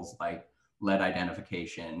variables like lead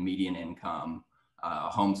identification, median income,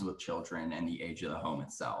 homes with children, and the age of the home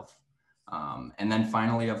itself. And then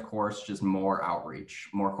finally, of course, just more outreach.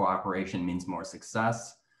 More cooperation means more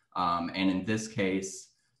success. And in this case,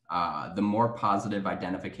 the more positive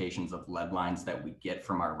identifications of lead lines that we get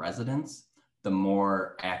from our residents, the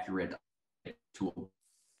more accurate tool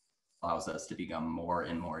allows us to become more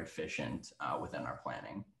and more efficient within our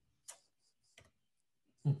planning.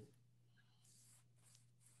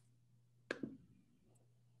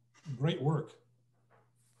 Great work.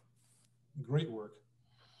 Great work.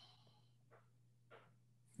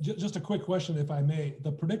 Just a quick question, if I may.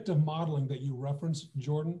 The predictive modeling that you referenced,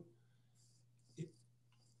 Jordan,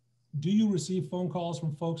 do you receive phone calls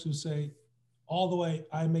from folks who say, although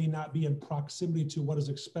I may not be in proximity to what is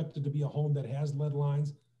expected to be a home that has lead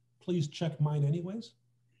lines, please check mine anyways?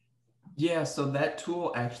 Yeah, so that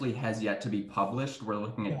tool actually has yet to be published. We're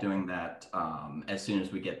looking at doing that as soon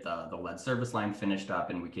as we get the lead service line finished up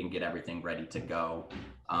and we can get everything ready to go.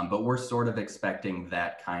 But we're sort of expecting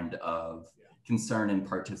that kind of concern and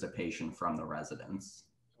participation from the residents.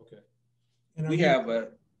 Okay. And we have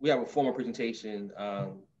a formal presentation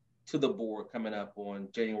to the board coming up on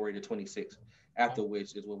January the 26th, after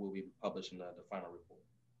which is when we'll be publishing the final report.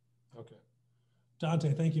 Okay.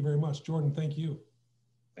 Dante, thank you very much. Jordan, thank you.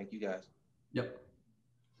 Thank you, guys. Yep.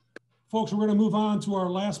 Folks, we're going to move on to our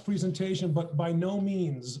last presentation, but by no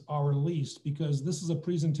means our least, because this is a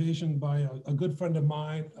presentation by a good friend of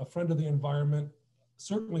mine, a friend of the environment,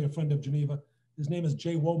 certainly a friend of Geneva. His name is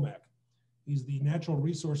Jay Womack. He's the Natural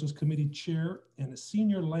Resources Committee Chair and a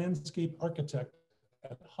Senior Landscape Architect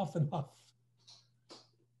at Huff and Huff.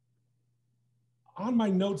 On my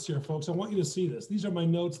notes here, folks, I want you to see this. These are my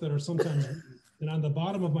notes that are sometimes written. And on the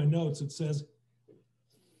bottom of my notes, it says,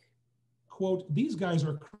 quote, "These guys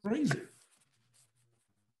are crazy.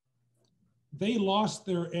 They lost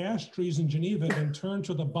their ash trees in Geneva and turned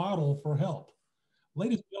to the bottle for help."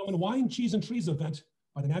 Ladies and gentlemen, Wine, Cheese, and Trees event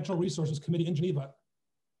by the Natural Resources Committee in Geneva.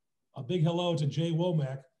 A big hello to Jay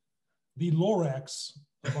Womack, the Lorax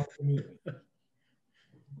of our community.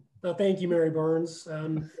 Thank you, Mary Burns.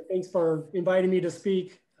 Thanks for inviting me to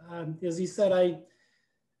speak. As he said,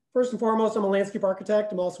 first and foremost, I'm a landscape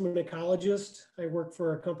architect. I'm also an ecologist. I work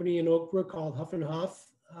for a company in Oak Brook called Huff and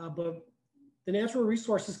Huff. But the Natural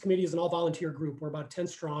Resources Committee is an all-volunteer group. We're about 10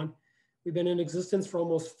 strong. We've been in existence for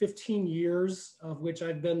almost 15 years, of which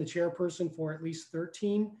I've been the chairperson for at least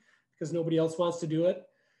 13, because nobody else wants to do it.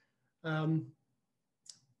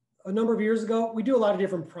 A number of years ago, we do a lot of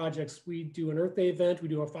different projects. We do an Earth Day event. We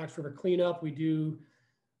do a Fox River cleanup. We do,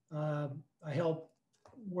 I help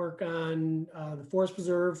work on the forest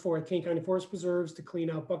preserve for Kane County Forest Preserves to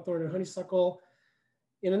clean out buckthorn and honeysuckle.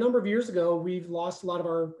 And a number of years ago, we've lost a lot of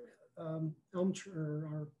our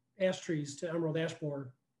our ash trees to emerald ash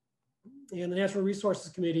borer. and the Natural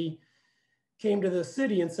Resources Committee came to the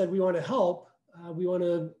city and said, we want to help. We want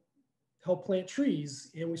to help plant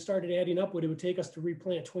trees. And we started adding up what it would take us to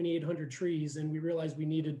replant 2,800 trees. And we realized we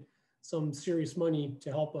needed some serious money to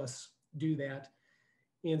help us do that.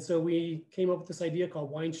 And so we came up with this idea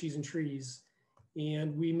called Wine, Cheese, and Trees.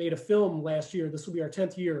 And we made a film last year. This will be our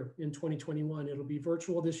 10th year in 2021. It'll be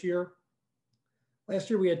virtual this year. Last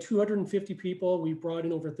year we had 250 people. We brought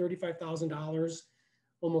in over $35,000.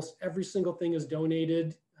 Almost every single thing is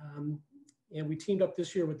donated. And we teamed up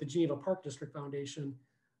this year with the Geneva Park District Foundation.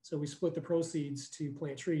 So we split the proceeds to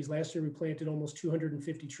plant trees. Last year we planted almost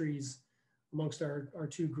 250 trees amongst our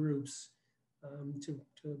two groups to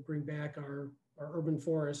bring back our urban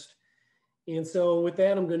forest. And so with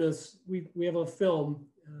that, we have a film,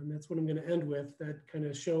 that's what I'm gonna end with, that kind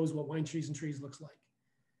of shows what Wine, Cheese, and Trees looks like.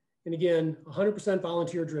 And again, 100%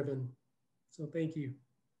 volunteer driven. So thank you.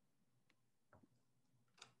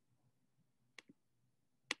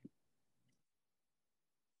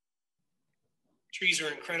 Trees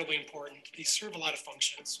are incredibly important. They serve a lot of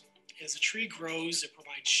functions. As a tree grows, it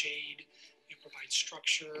provides shade, it provides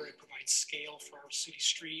structure, it provides scale for our city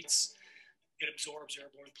streets. It absorbs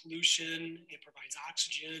airborne pollution, it provides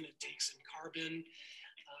oxygen, it takes in carbon.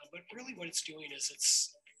 But really what it's doing is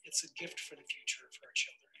it's a gift for the future for our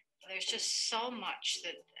children. There's just so much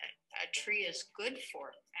that a tree is good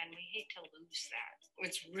for, and we hate to lose that.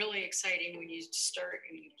 It's really exciting when you start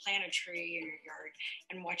and you plant a tree in your yard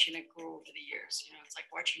and watching it grow over the years. You know, it's like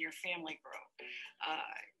watching your family grow.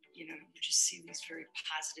 You know, you just see these very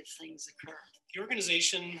positive things occur. The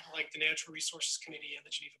organization, like the Natural Resources Committee and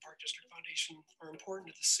the Geneva Park District Foundation, are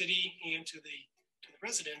important to the city and to the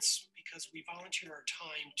residents because we volunteer our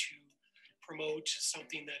time to promote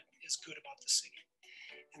something that is good about the city.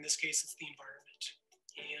 In this case, it's the environment.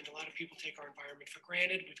 And a lot of people take our environment for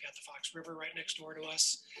granted. We've got the Fox River right next door to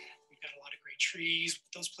us. We've got a lot of great trees.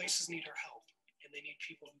 Those places need our help. And they need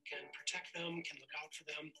people who can protect them, can look out for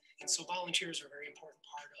them. And so volunteers are a very important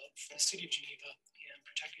part of the city of Geneva and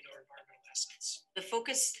protecting our environmental assets. The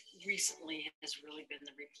focus recently has really been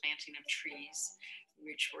the replanting of trees,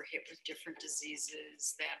 which were hit with different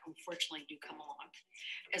diseases that unfortunately do come along,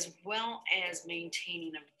 as well as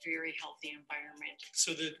maintaining a very healthy environment.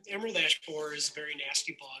 So the emerald ash borer is a very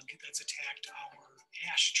nasty bug that's attacked our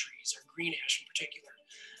ash trees, our green ash in particular,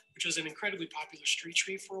 which was an incredibly popular street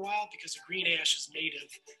tree for a while because the green ash is native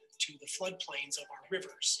to the floodplains of our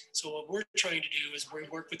rivers. So what we're trying to do is we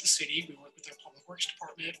work with the city, we work with our public works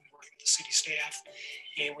department, we work with the city staff,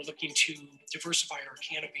 and we're looking to diversify our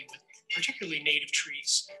canopy with particularly native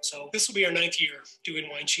trees. So this will be our 9th year doing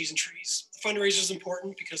Wine, Cheese, and Trees. The fundraiser is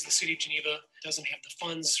important because the city of Geneva doesn't have the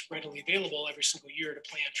funds readily available every single year to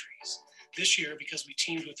plant trees. This year, because we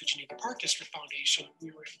teamed with the Geneva Park District Foundation,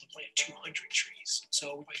 we were able to plant 200 trees.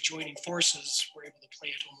 So by joining forces, we're able to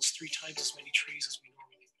plant almost 3 times as many trees as we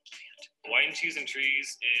normally would plant. Wine, Cheese, and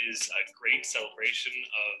Trees is a great celebration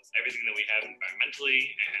of everything that we have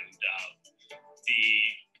environmentally and the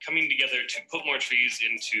coming together to put more trees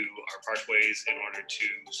into our parkways in order to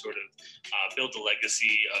sort of build the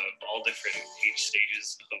legacy of all different age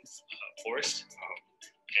stages of forest.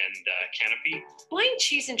 And canopy. Wine,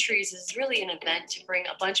 Cheese, and Trees is really an event to bring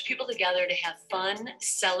a bunch of people together to have fun,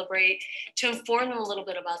 celebrate, to inform them a little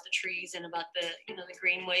bit about the trees and about the, the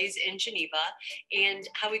greenways in Geneva and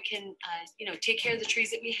how we can, take care of the trees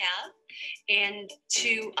that we have and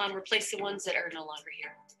to replace the ones that are no longer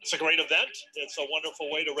here. It's a great event. It's a wonderful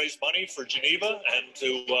way to raise money for Geneva and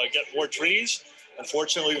to get more trees.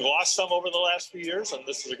 Unfortunately, we've lost some over the last few years, and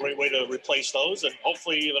this is a great way to replace those and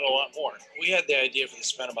hopefully even a lot more. We had the idea for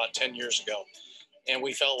this event about 10 years ago, and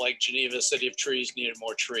we felt like Geneva, City of Trees, needed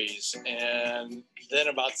more trees. And then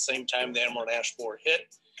about the same time, the emerald ash borer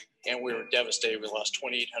hit, and we were devastated. We lost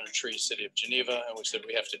 2,800 trees, City of Geneva, and we said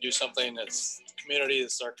we have to do something. It's the community,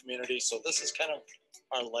 this is our community. So this is kind of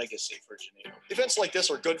our legacy for Geneva. Events like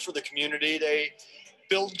this are good for the community. They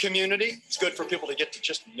build community. It's good for people to get to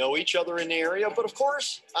just know each other in the area. But of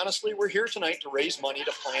course, honestly, we're here tonight to raise money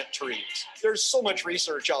to plant trees. There's so much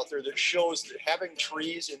research out there that shows that having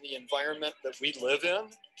trees in the environment that we live in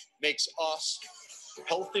makes us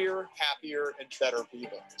healthier, happier, and better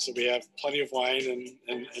people. So we have plenty of wine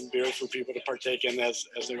and beer for people to partake in as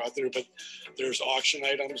they go out there. But there's auction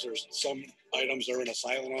items. There's some items that are in a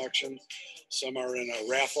silent auction. Some are in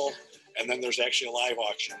a raffle. And then there's actually a live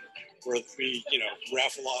auction where we,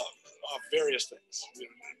 raffle off various things,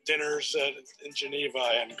 dinners in Geneva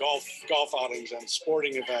and golf outings and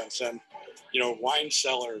sporting events and wine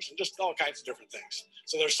cellars, and just all kinds of different things.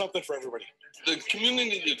 So there's something for everybody. The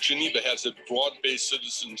community of Geneva has a broad-based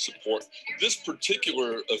citizen support. This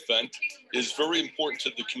particular event is very important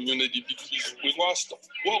to the community because we lost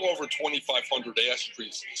well over 2,500 ash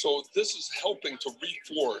trees. So this is helping to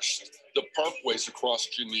reforest the parkways across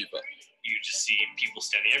Geneva. You just see people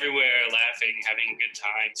standing everywhere, laughing, having a good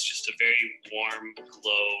time. It's just a very warm,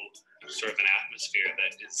 glow sort of an atmosphere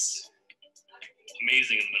that is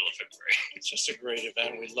amazing in the middle of February. It's just a great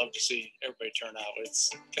event. We'd love to see everybody turn out.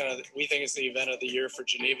 It's we think it's the event of the year for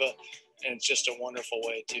Geneva, and it's just a wonderful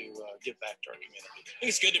way to give back to our community. I think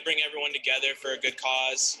it's good to bring everyone together for a good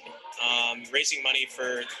cause. Raising money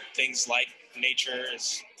for things like nature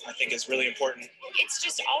I think is really important. It's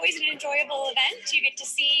just always an enjoyable event. You get to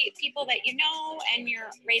see people that you know, and you're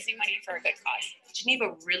raising money for a good cause.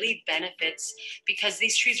 Geneva really benefits because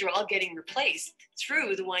these trees are all getting replaced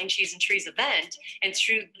through the Wine, Cheese, and Trees event and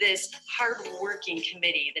through this hard-working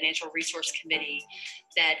committee, the Natural Resource Committee,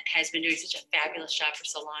 that has been doing such a fabulous job for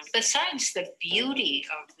so long. Besides the beauty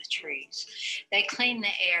of the trees, they clean the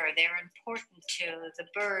air, they're important to the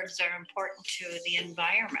birds, they're important to the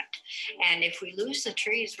environment. And if we lose the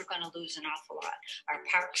trees, we're going to lose an awful lot. Our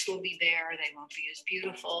parks will be bare, they won't be as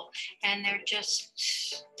beautiful, and they're just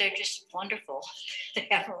wonderful to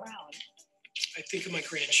have around. I think of my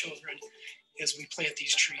grandchildren as we plant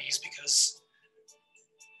these trees because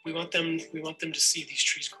we want them to see these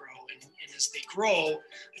trees grow. And as they grow,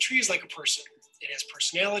 a tree is like a person. It has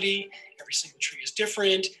personality. Every single tree is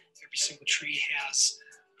different. Every single tree has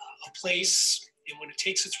a place. And when it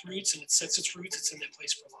takes its roots and it sets its roots, it's in that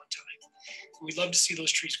place for a long time. And we love to see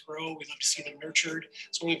those trees grow. We love to see them nurtured.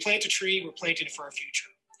 So when we plant a tree, we're planting it for our future.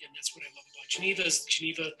 And that's what I love about Geneva is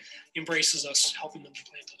Geneva embraces us, helping them to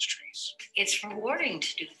plant those trees. It's rewarding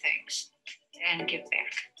to do things and give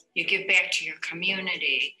back. You give back to your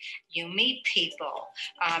community, you meet people,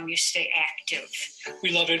 you stay active. We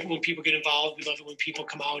love it when people get involved. We love it when people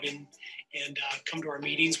come out and come to our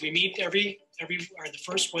meetings. We meet the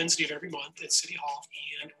first Wednesday of every month at City Hall,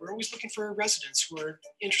 and we're always looking for residents who are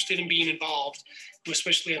interested in being involved, who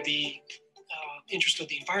especially have the interest of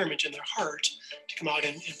the environment in their heart to come out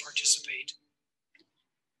and participate.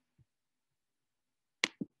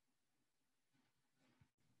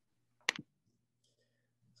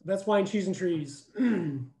 That's Wine, Cheese, and Trees.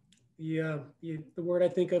 The word I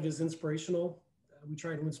think of is inspirational. We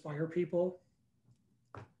try to inspire people.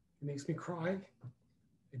 It makes me cry.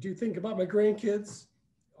 I do think about my grandkids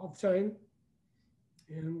all the time,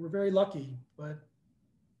 and we're very lucky. But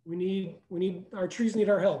our trees need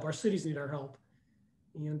our help. Our cities need our help,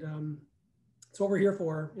 and that's what we're here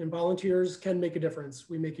for. And volunteers can make a difference.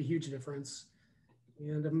 We make a huge difference.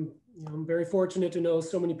 And I'm very fortunate to know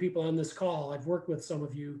so many people on this call. I've worked with some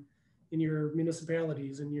of you in your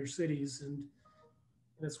municipalities and your cities, and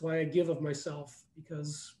that's why I give of myself,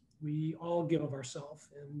 because we all give of ourselves.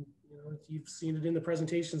 And you've seen it in the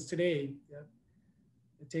presentations today.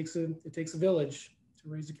 It takes a village to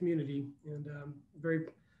raise a community, and very,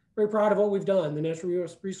 very proud of what we've done. The Natural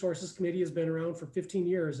Resources Committee has been around for 15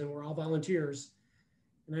 years, and we're all volunteers.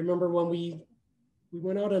 And I remember when we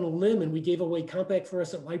went out on a limb and we gave away compact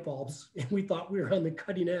fluorescent light bulbs, and we thought we were on the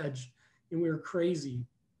cutting edge, and we were crazy.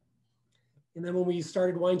 And then when we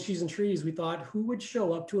started Wine, Cheese, and Trees, we thought, who would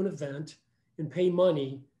show up to an event and pay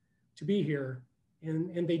money to be here?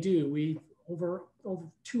 And they do. We over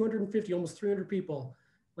 250, almost 300 people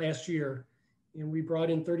last year, and we brought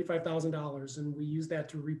in $35,000, and we used that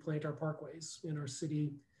to replant our parkways in our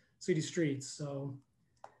city streets. So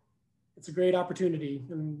it's a great opportunity,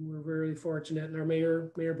 and we're very fortunate. And our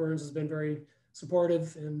Mayor Burns has been very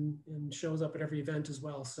supportive and shows up at every event as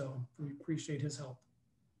well. So we appreciate his help.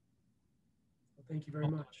 So thank you very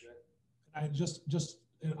much. I just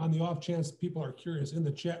on the off chance people are curious, in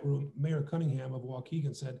the chat room, Mayor Cunningham of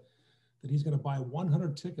Waukegan said that he's going to buy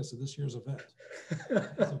 100 tickets to this year's event.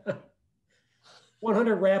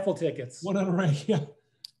 100 raffle tickets. 100, yeah.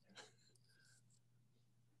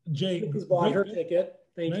 Jay, has bought her ticket.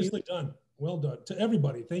 Thank you. Nicely done. Well done. To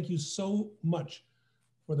everybody, thank you so much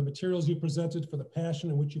for the materials you presented, for the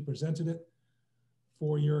passion in which you presented it,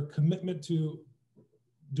 for your commitment to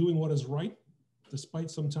doing what is right,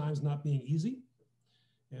 despite sometimes not being easy.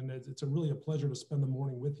 And it's really a pleasure to spend the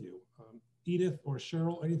morning with you. Edith or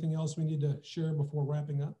Cheryl, anything else we need to share before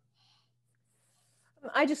wrapping up?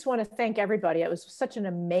 I just want to thank everybody. It was such an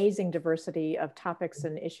amazing diversity of topics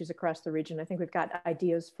and issues across the region. I think we've got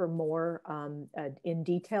ideas for more in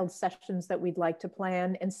detailed sessions that we'd like to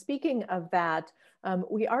plan. And speaking of that,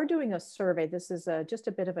 we are doing a survey. This is just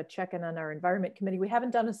a bit of a check-in on our environment committee. We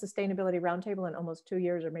haven't done a sustainability roundtable in almost 2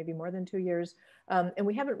 years, or maybe more than 2 years. And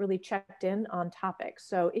we haven't really checked in on topics.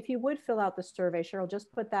 So if you would fill out the survey, Cheryl,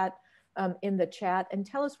 just put that in the chat and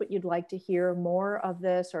tell us what you'd like to hear more of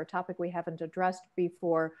this, or a topic we haven't addressed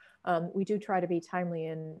before. We do try to be timely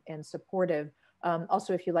and supportive.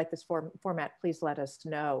 Also, if you like this format, please let us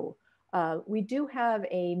know. We do have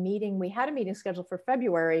a meeting. We had a meeting scheduled for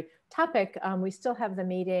February topic. We still have the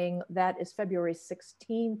meeting. That is February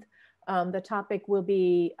 16th. The topic will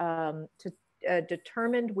be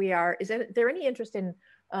determined. Is there any interest in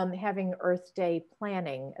having Earth Day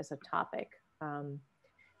planning as a topic?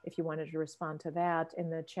 If you wanted to respond to that in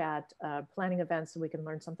the chat, planning events so we can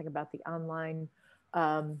learn something about the online.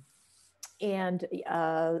 And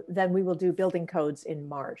then we will do building codes in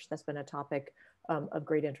March. That's been a topic of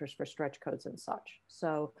great interest for stretch codes and such.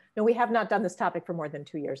 So no, we have not done this topic for more than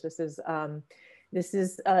 2 years. This is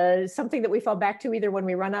something that we fall back to either when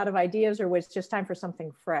we run out of ideas or when it's just time for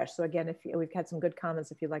something fresh. So again, if we've had some good comments,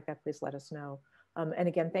 if you like that, please let us know. And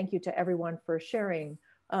again, thank you to everyone for sharing.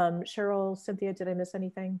 Cheryl, Cynthia, did I miss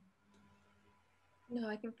anything? No,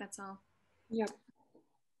 I think that's all. Yep.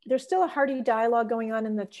 There's still a hearty dialogue going on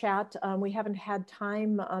in the chat. We haven't had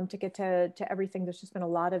time to get to everything. There's just been a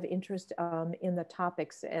lot of interest in the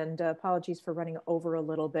topics, and apologies for running over a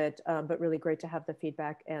little bit, but really great to have the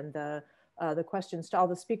feedback and the questions. To all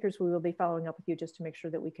the speakers, we will be following up with you just to make sure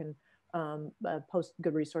that we can post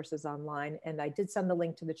good resources online. And I did send the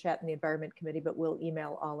link to the chat in the Environment Committee, but we'll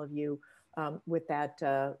email all of you with that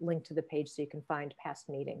link to the page so you can find past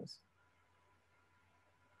meetings.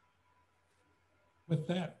 With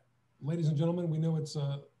that, ladies and gentlemen, we know it's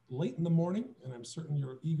late in the morning, and I'm certain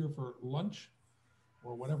you're eager for lunch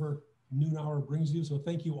or whatever noon hour brings you. So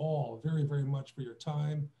thank you all very, very much for your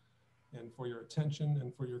time and for your attention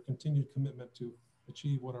and for your continued commitment to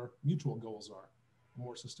achieve what our mutual goals are, a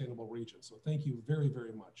more sustainable region. So thank you very,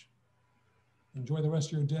 very much. Enjoy the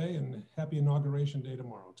rest of your day, and happy Inauguration Day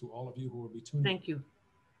tomorrow to all of you who will be tuning in. Thank you.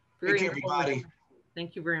 Thank you, everybody.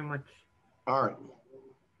 Thank you very much. All right.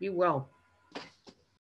 Be well.